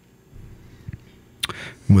prayer,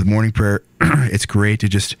 with morning prayer, it's great to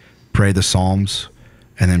just pray the psalms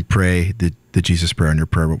and then pray the Jesus prayer in your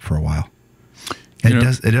prayer rope for a while. And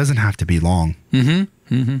it doesn't have to be long. But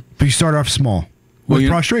you start off small with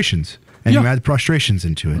prostrations, and you add prostrations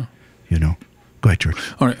into it. You know, go ahead, George.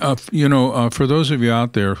 All right. For those of you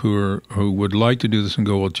out there who would like to do this and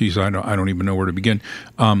go, well, geez, I don't even know where to begin.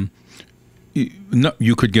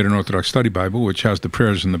 You could get an Orthodox Study Bible, which has the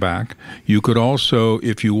prayers in the back. You could also,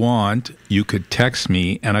 if you want, you could text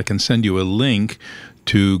me, and I can send you a link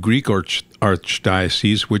to Greek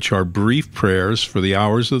Archdiocese, which are brief prayers for the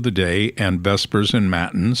hours of the day and Vespers and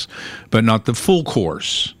Matins, but not the full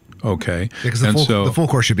course. Okay, because the full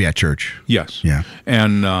course should be at church. Yes. Yeah.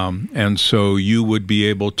 And so you would be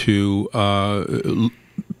able to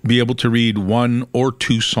read one or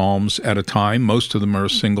two psalms at a time. Most of them are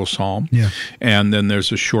a single psalm. Yeah. And then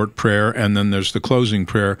there's a short prayer, and then there's the closing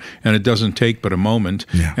prayer, and it doesn't take but a moment.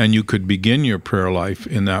 Yeah. And you could begin your prayer life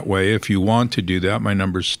in that way if you want to do that. My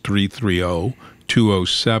number's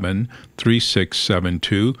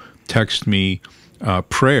 330-207-3672. Text me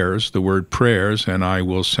prayers, the word prayers, and I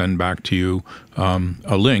will send back to you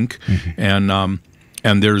a link.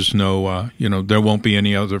 And there's no, there won't be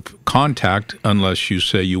any other contact unless you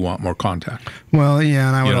say you want more contact. Well, yeah,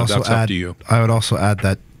 and I would also that's add, up to you. I would also add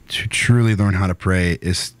that to truly learn how to pray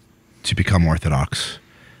is to become Orthodox.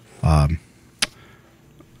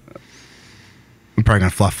 I'm probably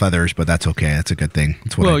going to fluff feathers, but that's okay. That's a good thing.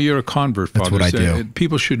 You're a convert, Father. That's what I do.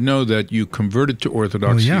 People should know that you converted to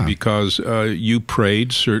Orthodoxy because you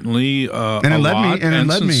prayed certainly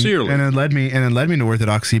and sincerely. And it led me to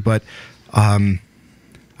Orthodoxy, but I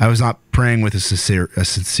was not praying with a sincere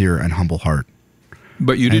and humble heart.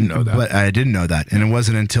 But you didn't know that. But I didn't know that. And it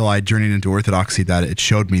wasn't until I journeyed into Orthodoxy that it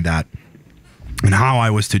showed me that. and how I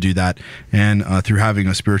was to do that. And through having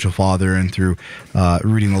a spiritual father and through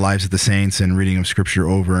reading the lives of the saints and reading of scripture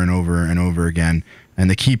over and over and over again, and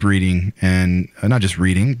to keep reading, and not just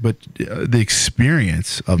reading, but the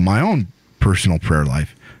experience of my own personal prayer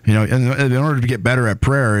life. You know, in order to get better at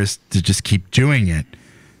prayer is to just keep doing it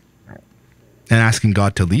and asking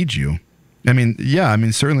God to lead you. I mean, yeah, I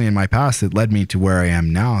mean, certainly in my past, it led me to where I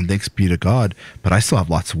am now, and thanks be to God, but I still have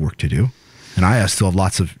lots of work to do. And I still have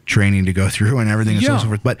lots of training to go through and everything and so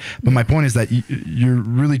forth. But my point is that you're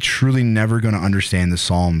really, truly never going to understand the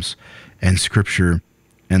Psalms and Scripture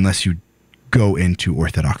unless you go into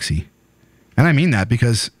orthodoxy. And I mean that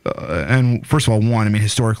because, and first of all, one, I mean,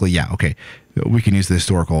 historically, yeah, okay, we can use the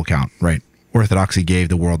historical account, right? Orthodoxy gave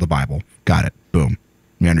the world the Bible. Got it. Boom.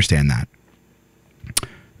 We understand that.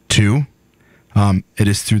 Two, it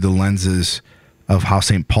is through the lenses of how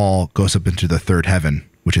St. Paul goes up into the third heaven,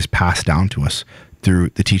 which is passed down to us through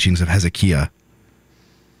the teachings of Hezekiah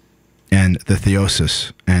and the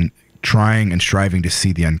theosis, and trying and striving to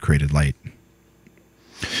see the uncreated light.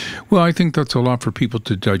 Well, I think that's a lot for people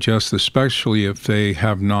to digest, especially if they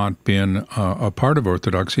have not been a part of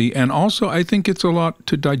Orthodoxy. And also, I think it's a lot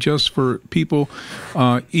to digest for people,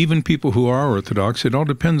 even people who are Orthodox. It all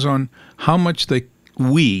depends on how much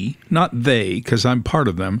we, not they, because I'm part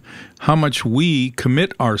of them, how much we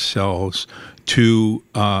commit ourselves to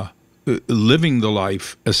living the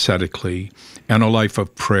life ascetically and a life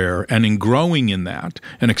of prayer, and in growing in that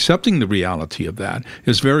and accepting the reality of that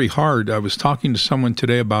is very hard. I was talking to someone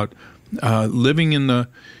today about living in the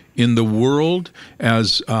world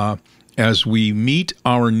as we meet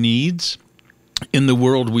our needs. In the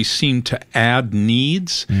world, we seem to add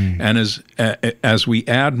needs, and as we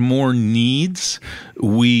add more needs,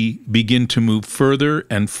 we begin to move further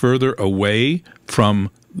and further away from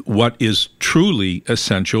what is truly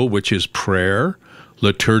essential, which is prayer,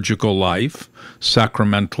 liturgical life,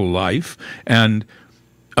 sacramental life, and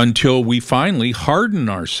until we finally harden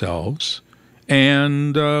ourselves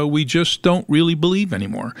and we just don't really believe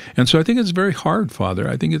anymore. And so I think it's very hard, Father.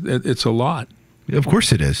 I think it's a lot. Of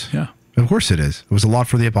course it is. Yeah. Of course it is. It was a lot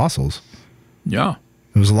for the apostles. Yeah.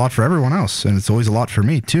 It was a lot for everyone else, and it's always a lot for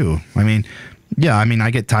me too. I mean, yeah, I mean,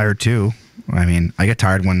 I get tired too. I mean, I get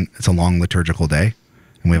tired when it's a long liturgical day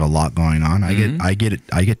and we have a lot going on. I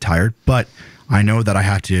get tired, but I know that I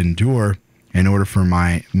have to endure in order for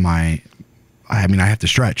I have to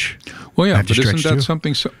stretch. Well, yeah, but isn't that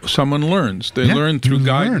something someone learns? They learn through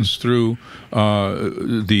guidance, through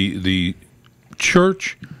the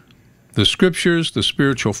church, the scriptures, the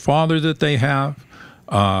spiritual father that they have.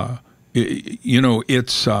 You know,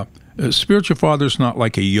 it's spiritual father's not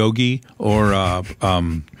like a yogi or a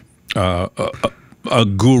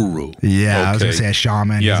guru. Yeah, okay. I was going to say a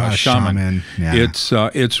shaman. Yeah, a shaman. Yeah.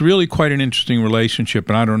 It's really quite an interesting relationship,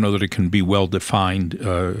 and I don't know that it can be well defined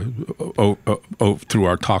through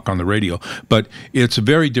our talk on the radio, but it's a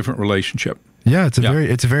very different relationship. Yeah, it's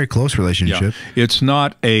a very close relationship. Yeah. It's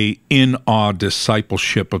not a in-awe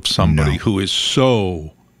discipleship of somebody who is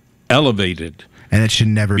so elevated. And it should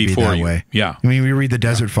never be that way. Yeah. I mean, we read the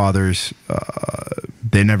Desert Fathers,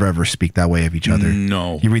 they never ever speak that way of each other.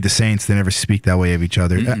 No. You read the saints, they never speak that way of each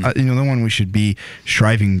other. You know, the one we should be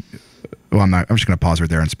striving. Well, I'm just going to pause right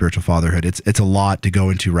there on spiritual fatherhood. It's a lot to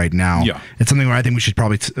go into right now. Yeah. It's something where I think we should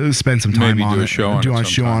probably spend some time on it. Do a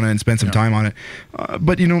show on it and spend some time on it.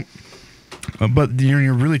 But you're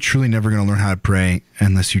really truly never going to learn how to pray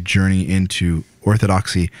unless you journey into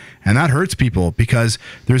orthodoxy, and that hurts people because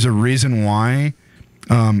there's a reason why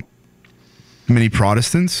many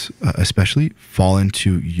Protestants, especially, fall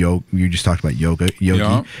into yoga. You just talked about yogi.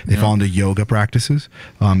 They fall into yoga practices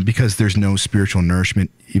because there's no spiritual nourishment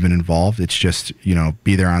even involved. It's just,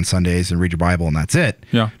 be there on Sundays and read your Bible, and that's it.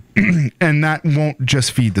 Yeah, and that won't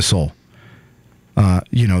just feed the soul.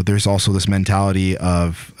 There's also this mentality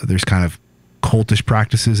of there's kind of cultish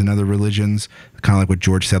practices in other religions, kind of like what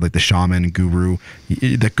George said, like the shaman guru.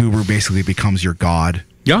 The guru basically becomes your god.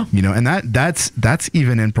 Yeah, and that's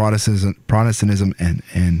even in Protestantism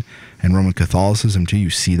and Roman Catholicism too.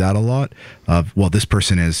 You see that a lot of, well, this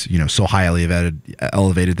person is so highly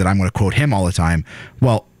elevated that I'm going to quote him all the time.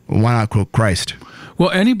 Well, why not quote Christ?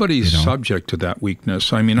 Well, anybody's subject to that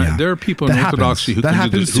weakness. I mean, there are people in Orthodoxy who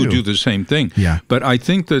do the same thing. Yeah. But I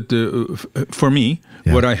think that for me,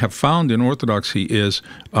 what I have found in Orthodoxy is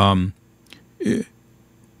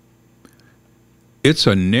it's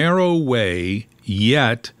a narrow way,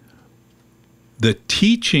 yet the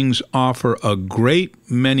teachings offer a great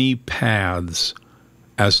many paths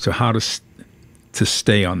as to how to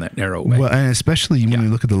stay on that narrow way. Well, and especially when we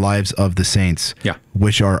look at the lives of the saints,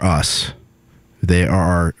 which are us. They are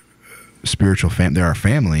our spiritual family. They're our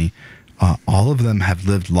family. all of them have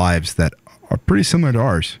lived lives that are pretty similar to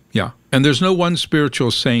ours. Yeah. And there's no one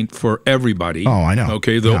spiritual saint for everybody. Oh, I know.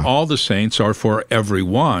 Okay, though Yeah. all the saints are for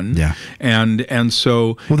everyone. Yeah. And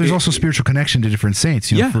so Well, there's also spiritual connection to different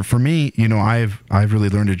saints. You know, Yeah. for me, you know, I've really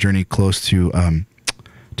learned a journey close to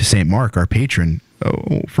Saint Mark, our patron,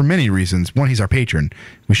 for many reasons. One, he's our patron.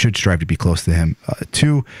 We should strive to be close to him.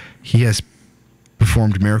 Two, he has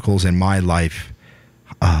performed miracles in my life.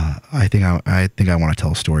 I think I want to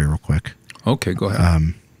tell a story real quick. Okay, go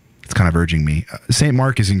ahead. It's kind of urging me. Saint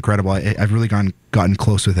Mark is incredible. I've really gotten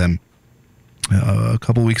close with him. A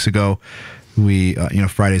couple weeks ago, we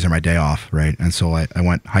Fridays are my day off, right? And so I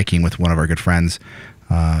went hiking with one of our good friends.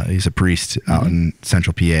 He's a priest out in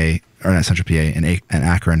Central PA, or not Central PA, in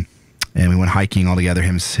Akron, and we went hiking all together.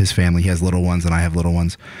 His family. He has little ones, and I have little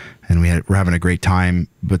ones, and we're having a great time.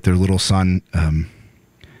 But their little son,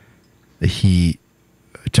 he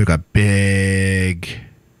took a big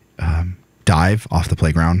dive off the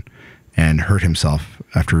playground and hurt himself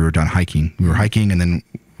after we were done hiking. We were hiking, and then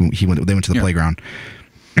they went to the playground,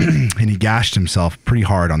 and he gashed himself pretty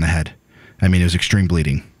hard on the head. I mean, it was extreme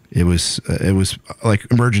bleeding. It was like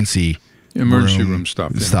emergency room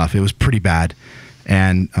stuff. It was pretty bad.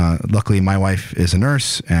 And luckily, my wife is a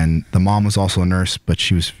nurse, and the mom was also a nurse, but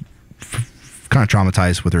she was kind of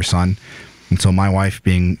traumatized with her son. And so my wife,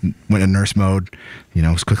 went in nurse mode,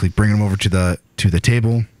 was quickly bringing him over to the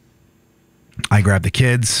table. I grabbed the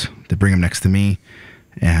kids to bring them next to me,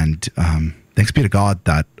 and thanks be to God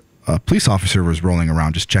that a police officer was rolling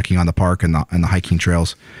around just checking on the park and the hiking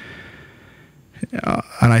trails.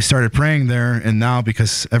 And I started praying there, and now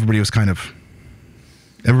because everybody was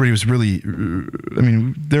really, I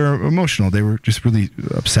mean, they're emotional. They were just really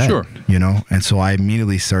upset, Sure. And so I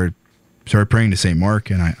immediately started praying to Saint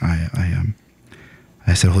Mark, and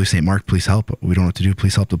I said, Holy Saint Mark, please help. We don't know what to do.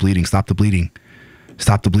 Please help the bleeding. Stop the bleeding.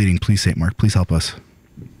 Stop the bleeding. Please, Saint Mark, please help us.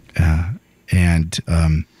 And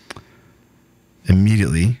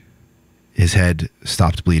immediately his head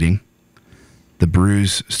stopped bleeding. The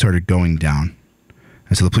bruise started going down.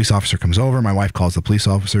 And so the police officer comes over. My wife calls the police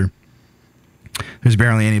officer. There's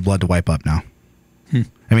barely any blood to wipe up now.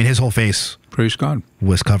 I mean, his whole face, praise God,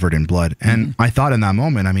 was covered in blood. And I thought in that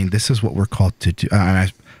moment, I mean, this is what we're called to do.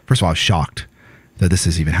 First of all, I was shocked that this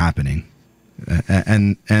is even happening.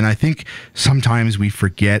 And I think sometimes we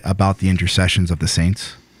forget about the intercessions of the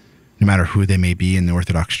saints, no matter who they may be in the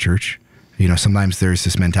Orthodox Church. Sometimes there's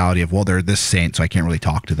this mentality of, well, they're this saint, so I can't really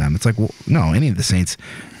talk to them. It's like, well, no, any of the saints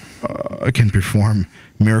can perform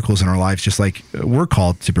miracles in our lives, just like we're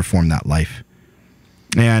called to perform that life.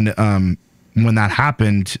 And when that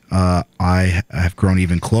happened, I have grown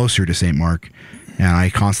even closer to Saint Mark, and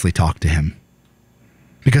I constantly talk to him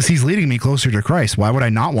because he's leading me closer to Christ. Why would I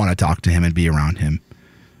not want to talk to him and be around him?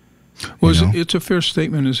 Well, it's a fair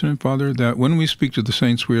statement, isn't it, Father, that when we speak to the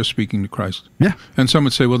saints, we are speaking to Christ. Yeah. And some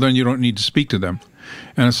would say, well, then you don't need to speak to them.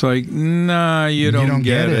 And it's like, nah, you don't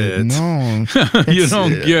get it. No. You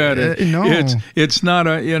don't get it. No. It's not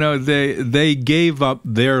they gave up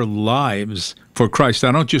their lives for Christ.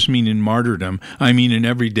 I don't just mean in martyrdom. I mean in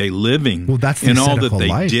everyday living. Well, that's the in all that they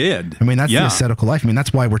life. did. I mean, that's the ascetical life. I mean,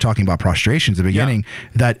 that's why we're talking about prostrations at the beginning,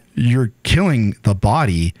 that you're killing the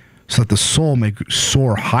body so that the soul may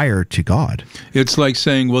soar higher to God. It's like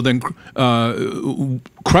saying, well, then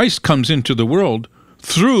Christ comes into the world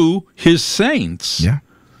through his saints. Yeah.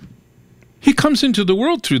 He comes into the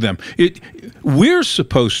world through them. We're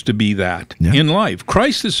supposed to be that in life.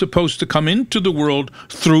 Christ is supposed to come into the world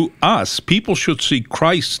through us. People should see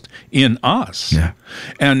Christ in us. Yeah.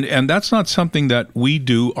 And that's not something that we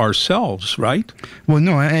do ourselves, right? Well,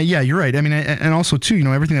 no, yeah, you're right. I mean, and also too,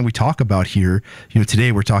 everything that we talk about here,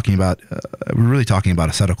 today we're really talking about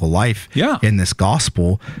ascetical life in this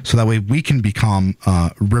gospel, so that way we can become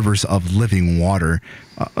rivers of living water.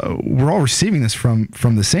 We're all receiving this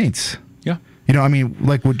from the saints. Yeah. I mean,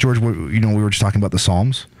 like what George, we were just talking about the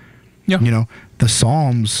Psalms. Yeah. The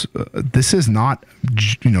Psalms, this is not,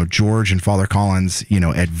 George and Fr.Colin's,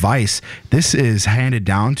 advice. This is handed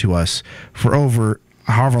down to us for over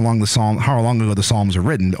however long ago the Psalms are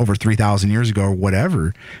written, over 3,000 years ago or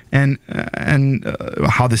whatever, and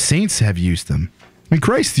how the saints have used them. I mean,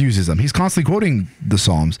 Christ uses them. He's constantly quoting the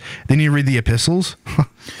Psalms. Then you read the epistles.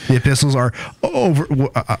 The epistles are over.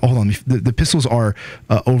 Hold on. The epistles are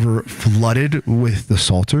over flooded with the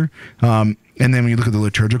Psalter. And then when you look at the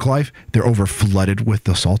liturgical life, they're over flooded with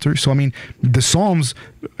the Psalter. So I mean, the Psalms,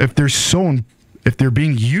 if they're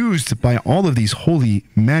being used by all of these holy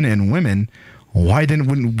men and women, why then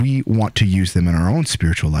wouldn't we want to use them in our own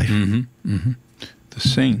spiritual life? The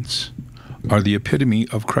saints are the epitome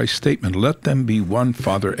of Christ's statement. Let them be one,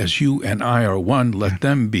 Father, as you and I are one. Let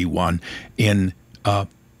them be one in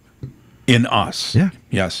us. Yeah.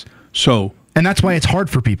 Yes. So. And that's why it's hard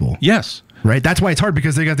for people. Yes. Right? That's why it's hard,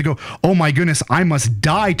 because they got to go, oh my goodness, I must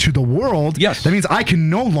die to the world. Yes. That means I can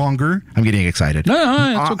no longer, I'm getting excited.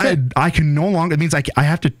 No, it's okay. I can no longer, it means I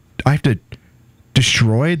have to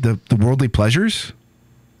destroy the worldly pleasures.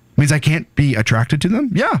 It means I can't be attracted to them.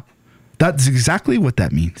 Yeah. That's exactly what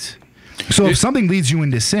that means. So if something leads you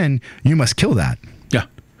into sin, you must kill that. Yeah.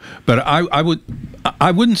 But I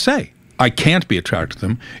wouldn't say I can't be attracted to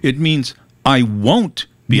them. It means I won't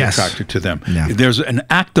be attracted to them. Yeah. There's an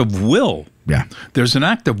act of will. Yeah. There's an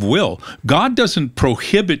act of will. God doesn't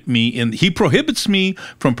prohibit me he prohibits me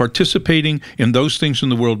from participating in those things in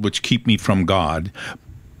the world which keep me from God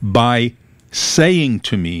by saying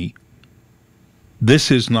to me,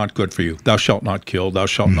 this is not good for you. Thou shalt not kill, thou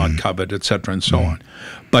shalt not covet, etc., and so on.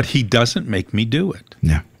 But he doesn't make me do it.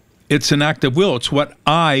 Yeah. It's an act of will. It's what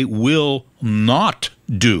I will not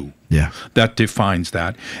do. Yeah. That defines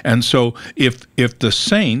that. And so if the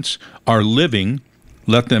saints are living,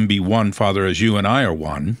 let them be one, Father, as you and I are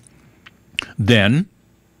one, then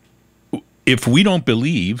if we don't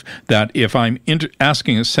believe that if I'm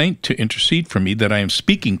asking a saint to intercede for me, that I am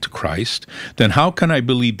speaking to Christ, then how can I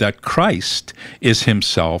believe that Christ is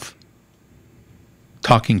himself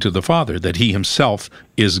talking to the Father, that he himself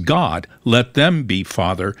is God? Let them be,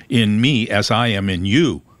 Father, in me as I am in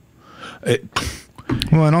you.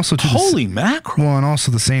 Well, and also holy mackerel. Well, and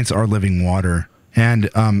also the saints are living water, and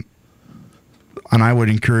I would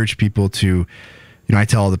encourage people to, I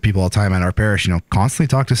tell the people all the time at our parish, constantly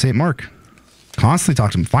talk to Saint Mark, constantly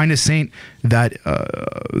talk to him. Find a saint that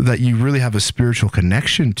you really have a spiritual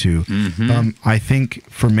connection to. I think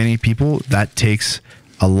for many people that takes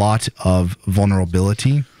a lot of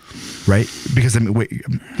vulnerability, right? Because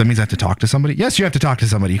that means I have to talk to somebody. Yes, you have to talk to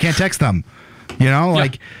somebody. You can't text them.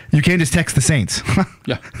 Like you can't just text the saints.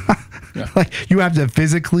 Yeah. Like you have to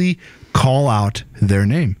physically call out their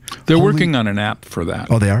name. They're working on an app for that.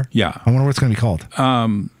 Oh, they are? Yeah. I wonder what it's going to be called.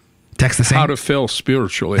 Text the saint? How to fail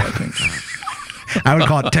spiritually, I think. I would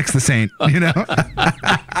call it Text the Saint,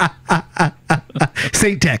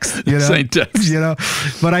 Saint Text, Saint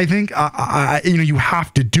Text. But I think, you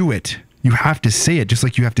have to do it. You have to say it, just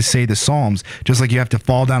like you have to say the Psalms, just like you have to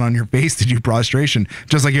fall down on your face to do prostration,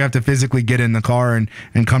 just like you have to physically get in the car and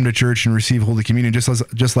come to church and receive Holy Communion,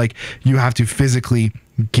 just like you have to physically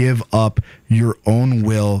give up your own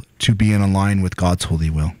will to be in line with God's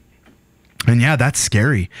holy will. And yeah, that's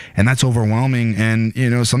scary and that's overwhelming. And,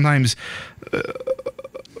 sometimes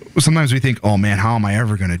we think, oh man, how am I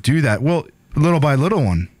ever going to do that? Well, little by little,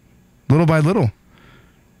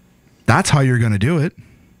 that's how you're going to do it.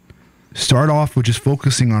 Start off with just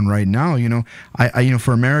focusing on right now. I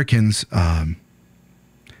for Americans,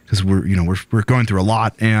 because we're going through a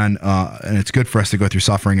lot, and it's good for us to go through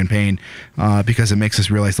suffering and pain, because it makes us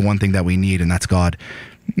realize the one thing that we need, and that's God.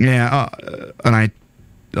 Yeah, and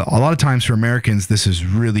a lot of times for Americans, this is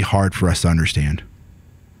really hard for us to understand,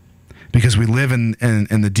 because we live in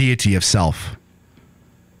the deity of self.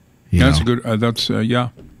 That's a good. Yeah.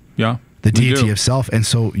 The deity of self, and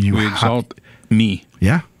so we exalt me.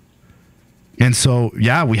 Yeah. And so,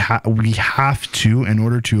 yeah, we have to, in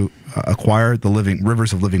order to acquire the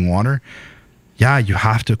rivers of living water, yeah, you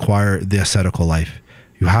have to acquire the ascetical life.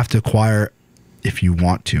 You have to acquire, if you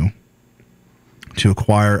want to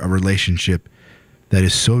acquire a relationship that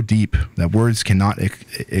is so deep that words cannot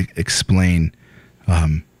explain,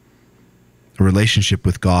 a relationship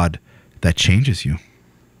with God that changes you.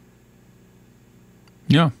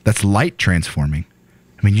 Yeah. That's light transforming.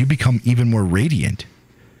 I mean, you become even more radiant.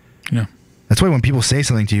 Yeah. That's why when people say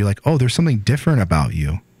something to you like, oh, there's something different about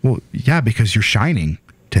you. Well, yeah, because you're shining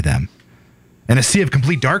to them in a sea of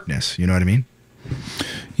complete darkness. You know what I mean?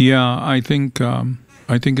 Yeah, I think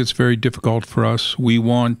it's very difficult for us. We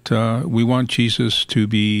want Jesus to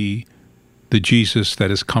be the Jesus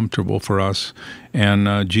that is comfortable for us.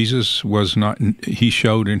 And Jesus was not, he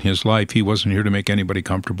showed in his life, he wasn't here to make anybody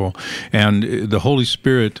comfortable. And the Holy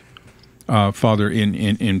Spirit, Father,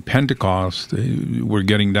 in Pentecost, we're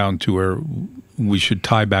getting down to where we should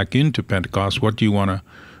tie back into Pentecost. What do you want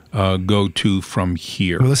to go to from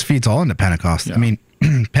here? Well, this feeds all into Pentecost. Yeah. I mean,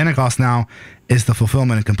 Pentecost now is the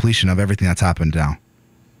fulfillment and completion of everything that's happened now.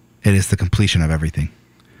 It is the completion of everything.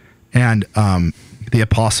 And the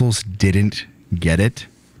apostles didn't get it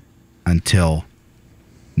until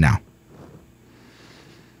now.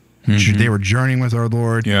 Mm-hmm. They were journeying with our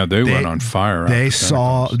Lord. Yeah, they went on fire. They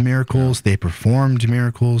saw miracles. Yeah. They performed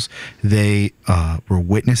miracles. They were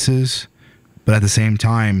witnesses. But at the same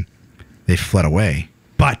time, they fled away.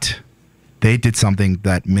 But They did something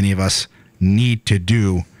that many of us need to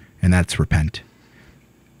do, and that's repent.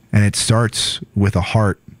 And it starts with a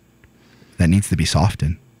heart that needs to be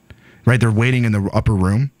softened. Right? They're waiting in the upper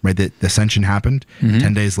room, right? The ascension happened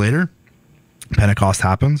 10 days later. Pentecost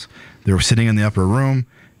happens. They were sitting in the upper room,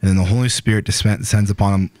 and then the Holy Spirit descends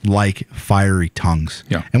upon them like fiery tongues.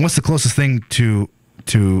 Yeah. And what's the closest thing to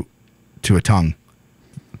a tongue?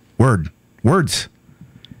 Words.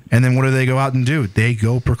 And then what do they go out and do? They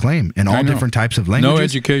go proclaim in all different types of languages. No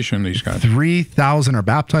education, these guys. 3,000 are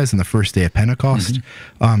baptized on the first day of Pentecost.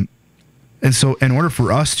 And so in order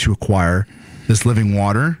for us to acquire this living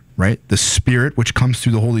water, right, the Spirit, which comes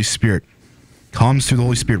through the Holy Spirit,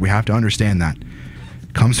 we have to understand that.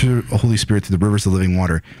 Comes through the Holy Spirit, through the rivers of living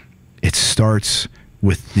water. It starts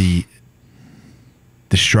with the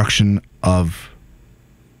destruction of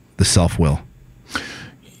the self-will.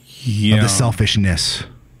 Yeah. Of the selfishness.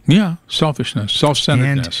 Yeah, selfishness,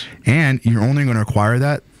 self-centeredness. And you're only going to acquire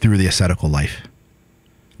that through the ascetical life.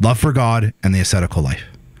 Love for God and the ascetical life.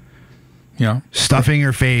 Yeah. Stuffing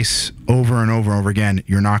your face over and over and over again,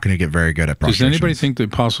 you're not going to get very good at prostration. Does anybody think the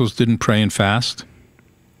apostles didn't pray and fast?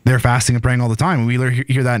 They're fasting and praying all the time. We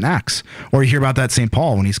hear that in Acts. Or you hear about that St.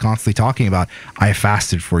 Paul when he's constantly talking about, I have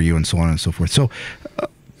fasted for you, and so on and so forth. So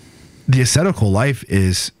the ascetical life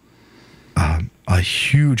is a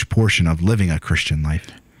huge portion of living a Christian life.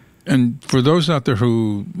 And for those out there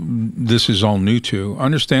who this is all new to,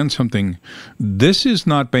 understand something. This is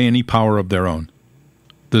not by any power of their own.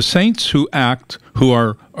 The saints who act, who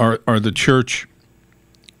are the church,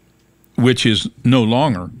 which is no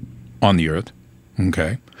longer on the earth,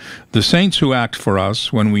 okay? The saints who act for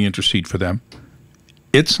us when we intercede for them,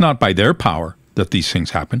 it's not by their power that these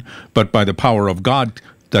things happen, but by the power of God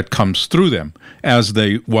that comes through them, as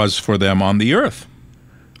they was for them on the earth,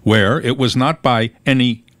 where it was not by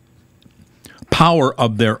any power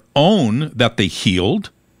of their own that they healed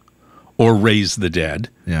or raised the dead,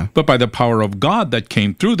 but by the power of God that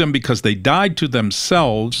came through them, because they died to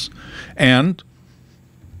themselves. And,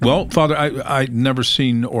 well, Father, I'd never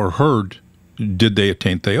seen or heard, did they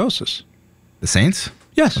attain theosis? The saints?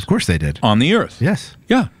 Yes. Of course they did. On the earth. Yes.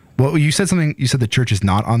 Yeah. Well, you said something, you said the church is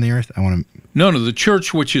not on the earth. I want to... No, the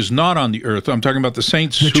church which is not on the earth. I'm talking about the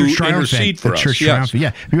saints who intercede for us. The church triumphant.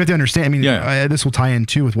 Yeah, we have to understand. I mean, this will tie in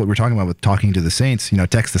too with what we're talking about with talking to the saints.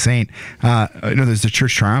 Text the saint. There's the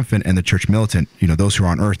church triumphant and the church militant. Those who are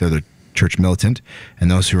on earth, they're the church militant,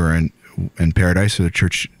 and those who are in paradise are the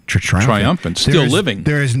church triumphant. Still living.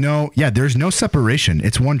 There's no separation.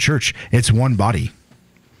 It's one church. It's one body.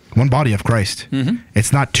 One body of Christ.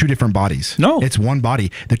 It's not two different bodies. No. It's one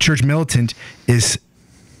body. The church militant is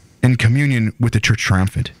in communion with the church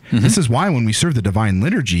triumphant. This is why when we serve the divine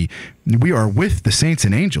liturgy, we are with the saints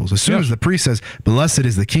and angels. As soon as the priest says, blessed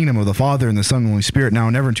is the kingdom of the Father and the Son and the Holy Spirit, now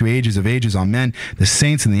and ever into ages of ages, amen, the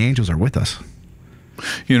saints and the angels are with us.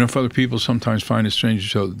 If other people sometimes find it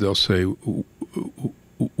strange, so they'll say,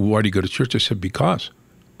 why do you go to church? I said, because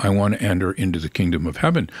I want to enter into the kingdom of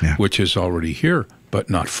heaven, which is already here,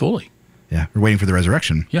 but not fully. Yeah, we're waiting for the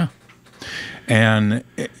resurrection. Yeah. And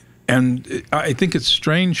I think it's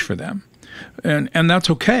strange for them. And that's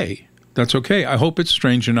okay. That's okay. I hope it's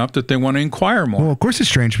strange enough that they want to inquire more. Well, of course it's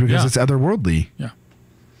strange because it's otherworldly. Yeah.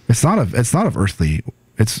 It's not of earthly.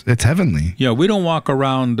 It's heavenly. Yeah, we don't walk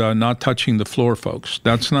around not touching the floor, folks.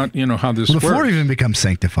 That's not, how this works. The floor even becomes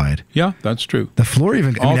sanctified. Yeah, that's true. The floor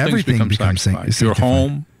even, everything becomes sanctified. Your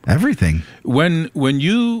home. Everything. When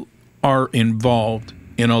you are involved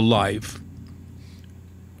in a life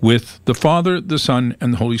with the Father, the Son,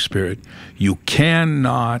 and the Holy Spirit, you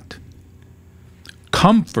cannot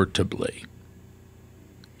comfortably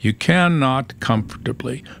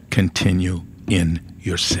continue in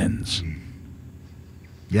your sins.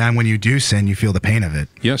 Yeah, and when you do sin, you feel the pain of it.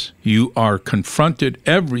 Yes, you are confronted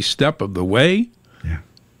every step of the way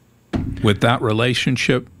with that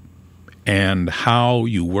relationship and how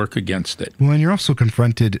you work against it. Well, and you're also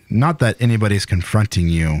confronted, not that anybody's confronting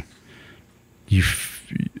you,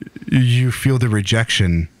 you feel the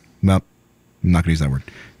rejection. No, I'm not going to use that word.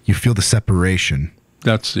 You feel the separation.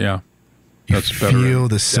 That's You feel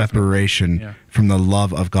the separation from the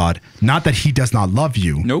love of God. Not that he does not love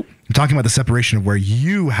you. Nope. I'm talking about the separation of where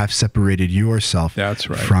you have separated yourself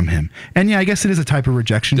from him. And I guess it is a type of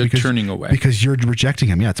rejection. Because turning away. Because you're rejecting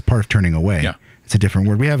him. Yeah, it's part of turning away. Yeah. It's a different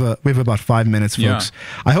word. We have about 5 minutes, folks.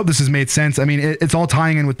 Yeah. I hope this has made sense. I mean, it's all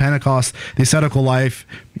tying in with Pentecost, the ascetical life,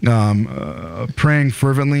 praying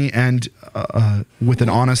fervently and with an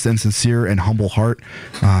honest and sincere and humble heart.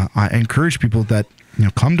 I encourage people that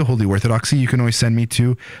come to Holy Orthodoxy. You can always send me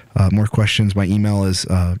to more questions. My email is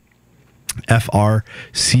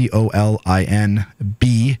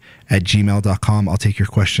FRCOLINB@gmail.com. I'll take your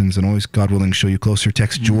questions and always, God willing, show you closer.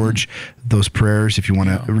 Text George those prayers if you want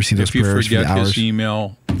to receive those prayers for the hours. If you forget his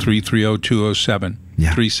email, 330-207.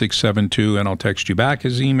 3672, and I'll text you back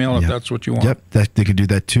his email if that's what you want. Yep, they could do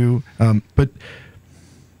that too. But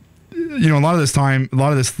a lot of this time,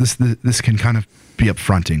 this can kind of be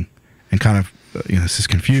upfronting and kind of this is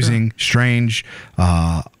confusing, strange.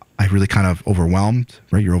 I really kind of overwhelmed,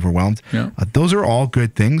 right? You're overwhelmed. Yeah. Those are all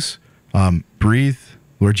good things. Breathe,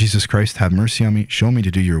 Lord Jesus Christ, have mercy on me. Show me to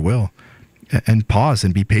do your will, and pause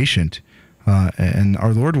and be patient. And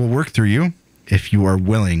our Lord will work through you if you are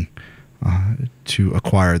willing to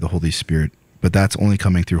acquire the Holy Spirit. But that's only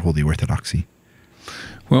coming through Holy Orthodoxy.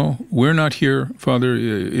 Well, we're not here, Father,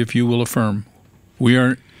 if you will affirm. We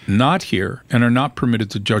are not here and are not permitted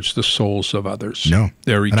to judge the souls of others. No.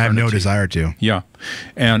 Their eternity. And I have no desire to. Yeah.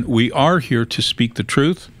 And we are here to speak the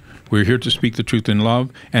truth. We're here to speak the truth in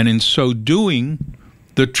love. And in so doing,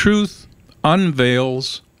 the truth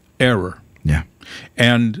unveils error. Yeah.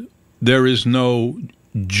 And there is no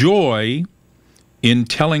joy in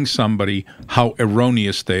telling somebody how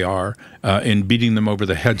erroneous they are, in beating them over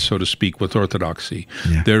the head, so to speak, with orthodoxy.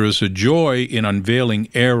 Yeah. There is a joy in unveiling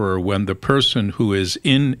error when the person who is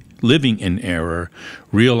living in error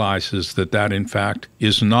realizes that in fact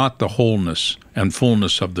is not the wholeness and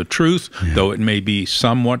fullness of the truth, though it may be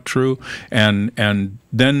somewhat true, and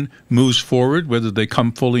then moves forward, whether they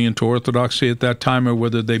come fully into orthodoxy at that time or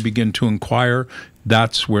whether they begin to inquire.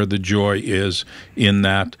 That's where the joy is, in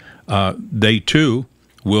that they too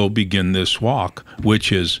will begin this walk, which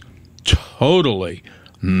is totally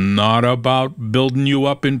not about building you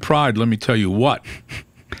up in pride. Let me tell you what.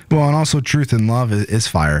 Well, and also truth and love is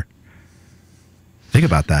fire. Think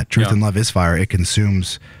about that. Truth and love is fire. It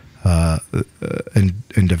consumes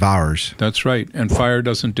and devours. That's right. And fire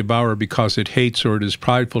doesn't devour because it hates or it is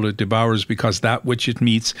prideful. It devours because that which it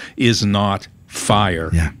meets is not fire.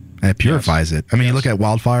 Yeah. And it purifies it. I mean, you look at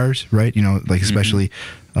wildfires, right? Like especially,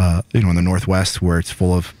 in the Northwest where it's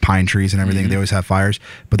full of pine trees and everything, they always have fires.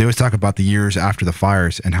 But they always talk about the years after the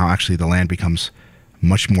fires and how actually the land becomes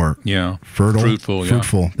much more fertile.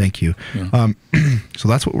 Fruitful. Thank you. Yeah. So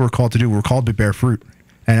that's what we're called to do. We're called to bear fruit.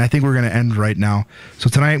 And I think we're going to end right now.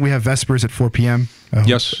 So tonight we have Vespers at 4 p.m.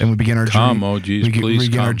 Yes. And we begin our journey. We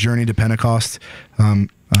begin our journey to Pentecost.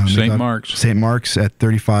 St. Mark's. St. Mark's at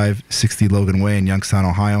 3560 Logan Way in Youngstown,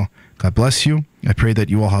 Ohio. God bless you. I pray that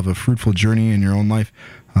you all have a fruitful journey in your own life.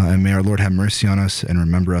 And may our Lord have mercy on us and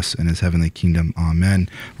remember us in his heavenly kingdom. Amen.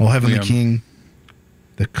 O heavenly King,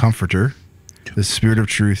 the Comforter, the Spirit of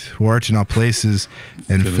truth, who art in all places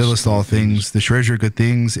and fillest all things, the treasure of good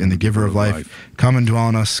things and the giver of life, come and dwell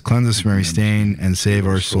in us, cleanse us from every stain, and save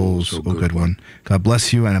our souls, O good one. God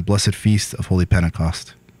bless you, and a blessed feast of Holy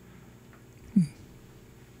Pentecost.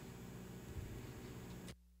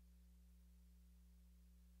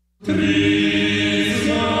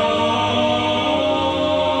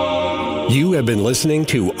 You have been listening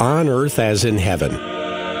to On Earth as in Heaven,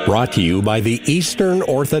 brought to you by the Eastern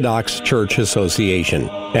Orthodox Church Association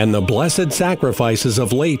and the blessed sacrifices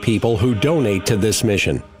of lay people who donate to this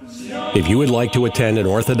mission. If you would like to attend an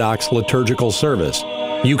Orthodox liturgical service,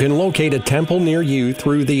 you can locate a temple near you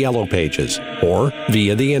through the Yellow Pages or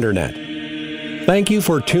via the Internet. Thank you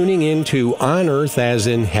for tuning in to On Earth as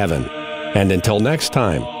in Heaven. And until next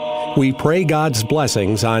time, we pray God's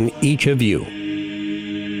blessings on each of you.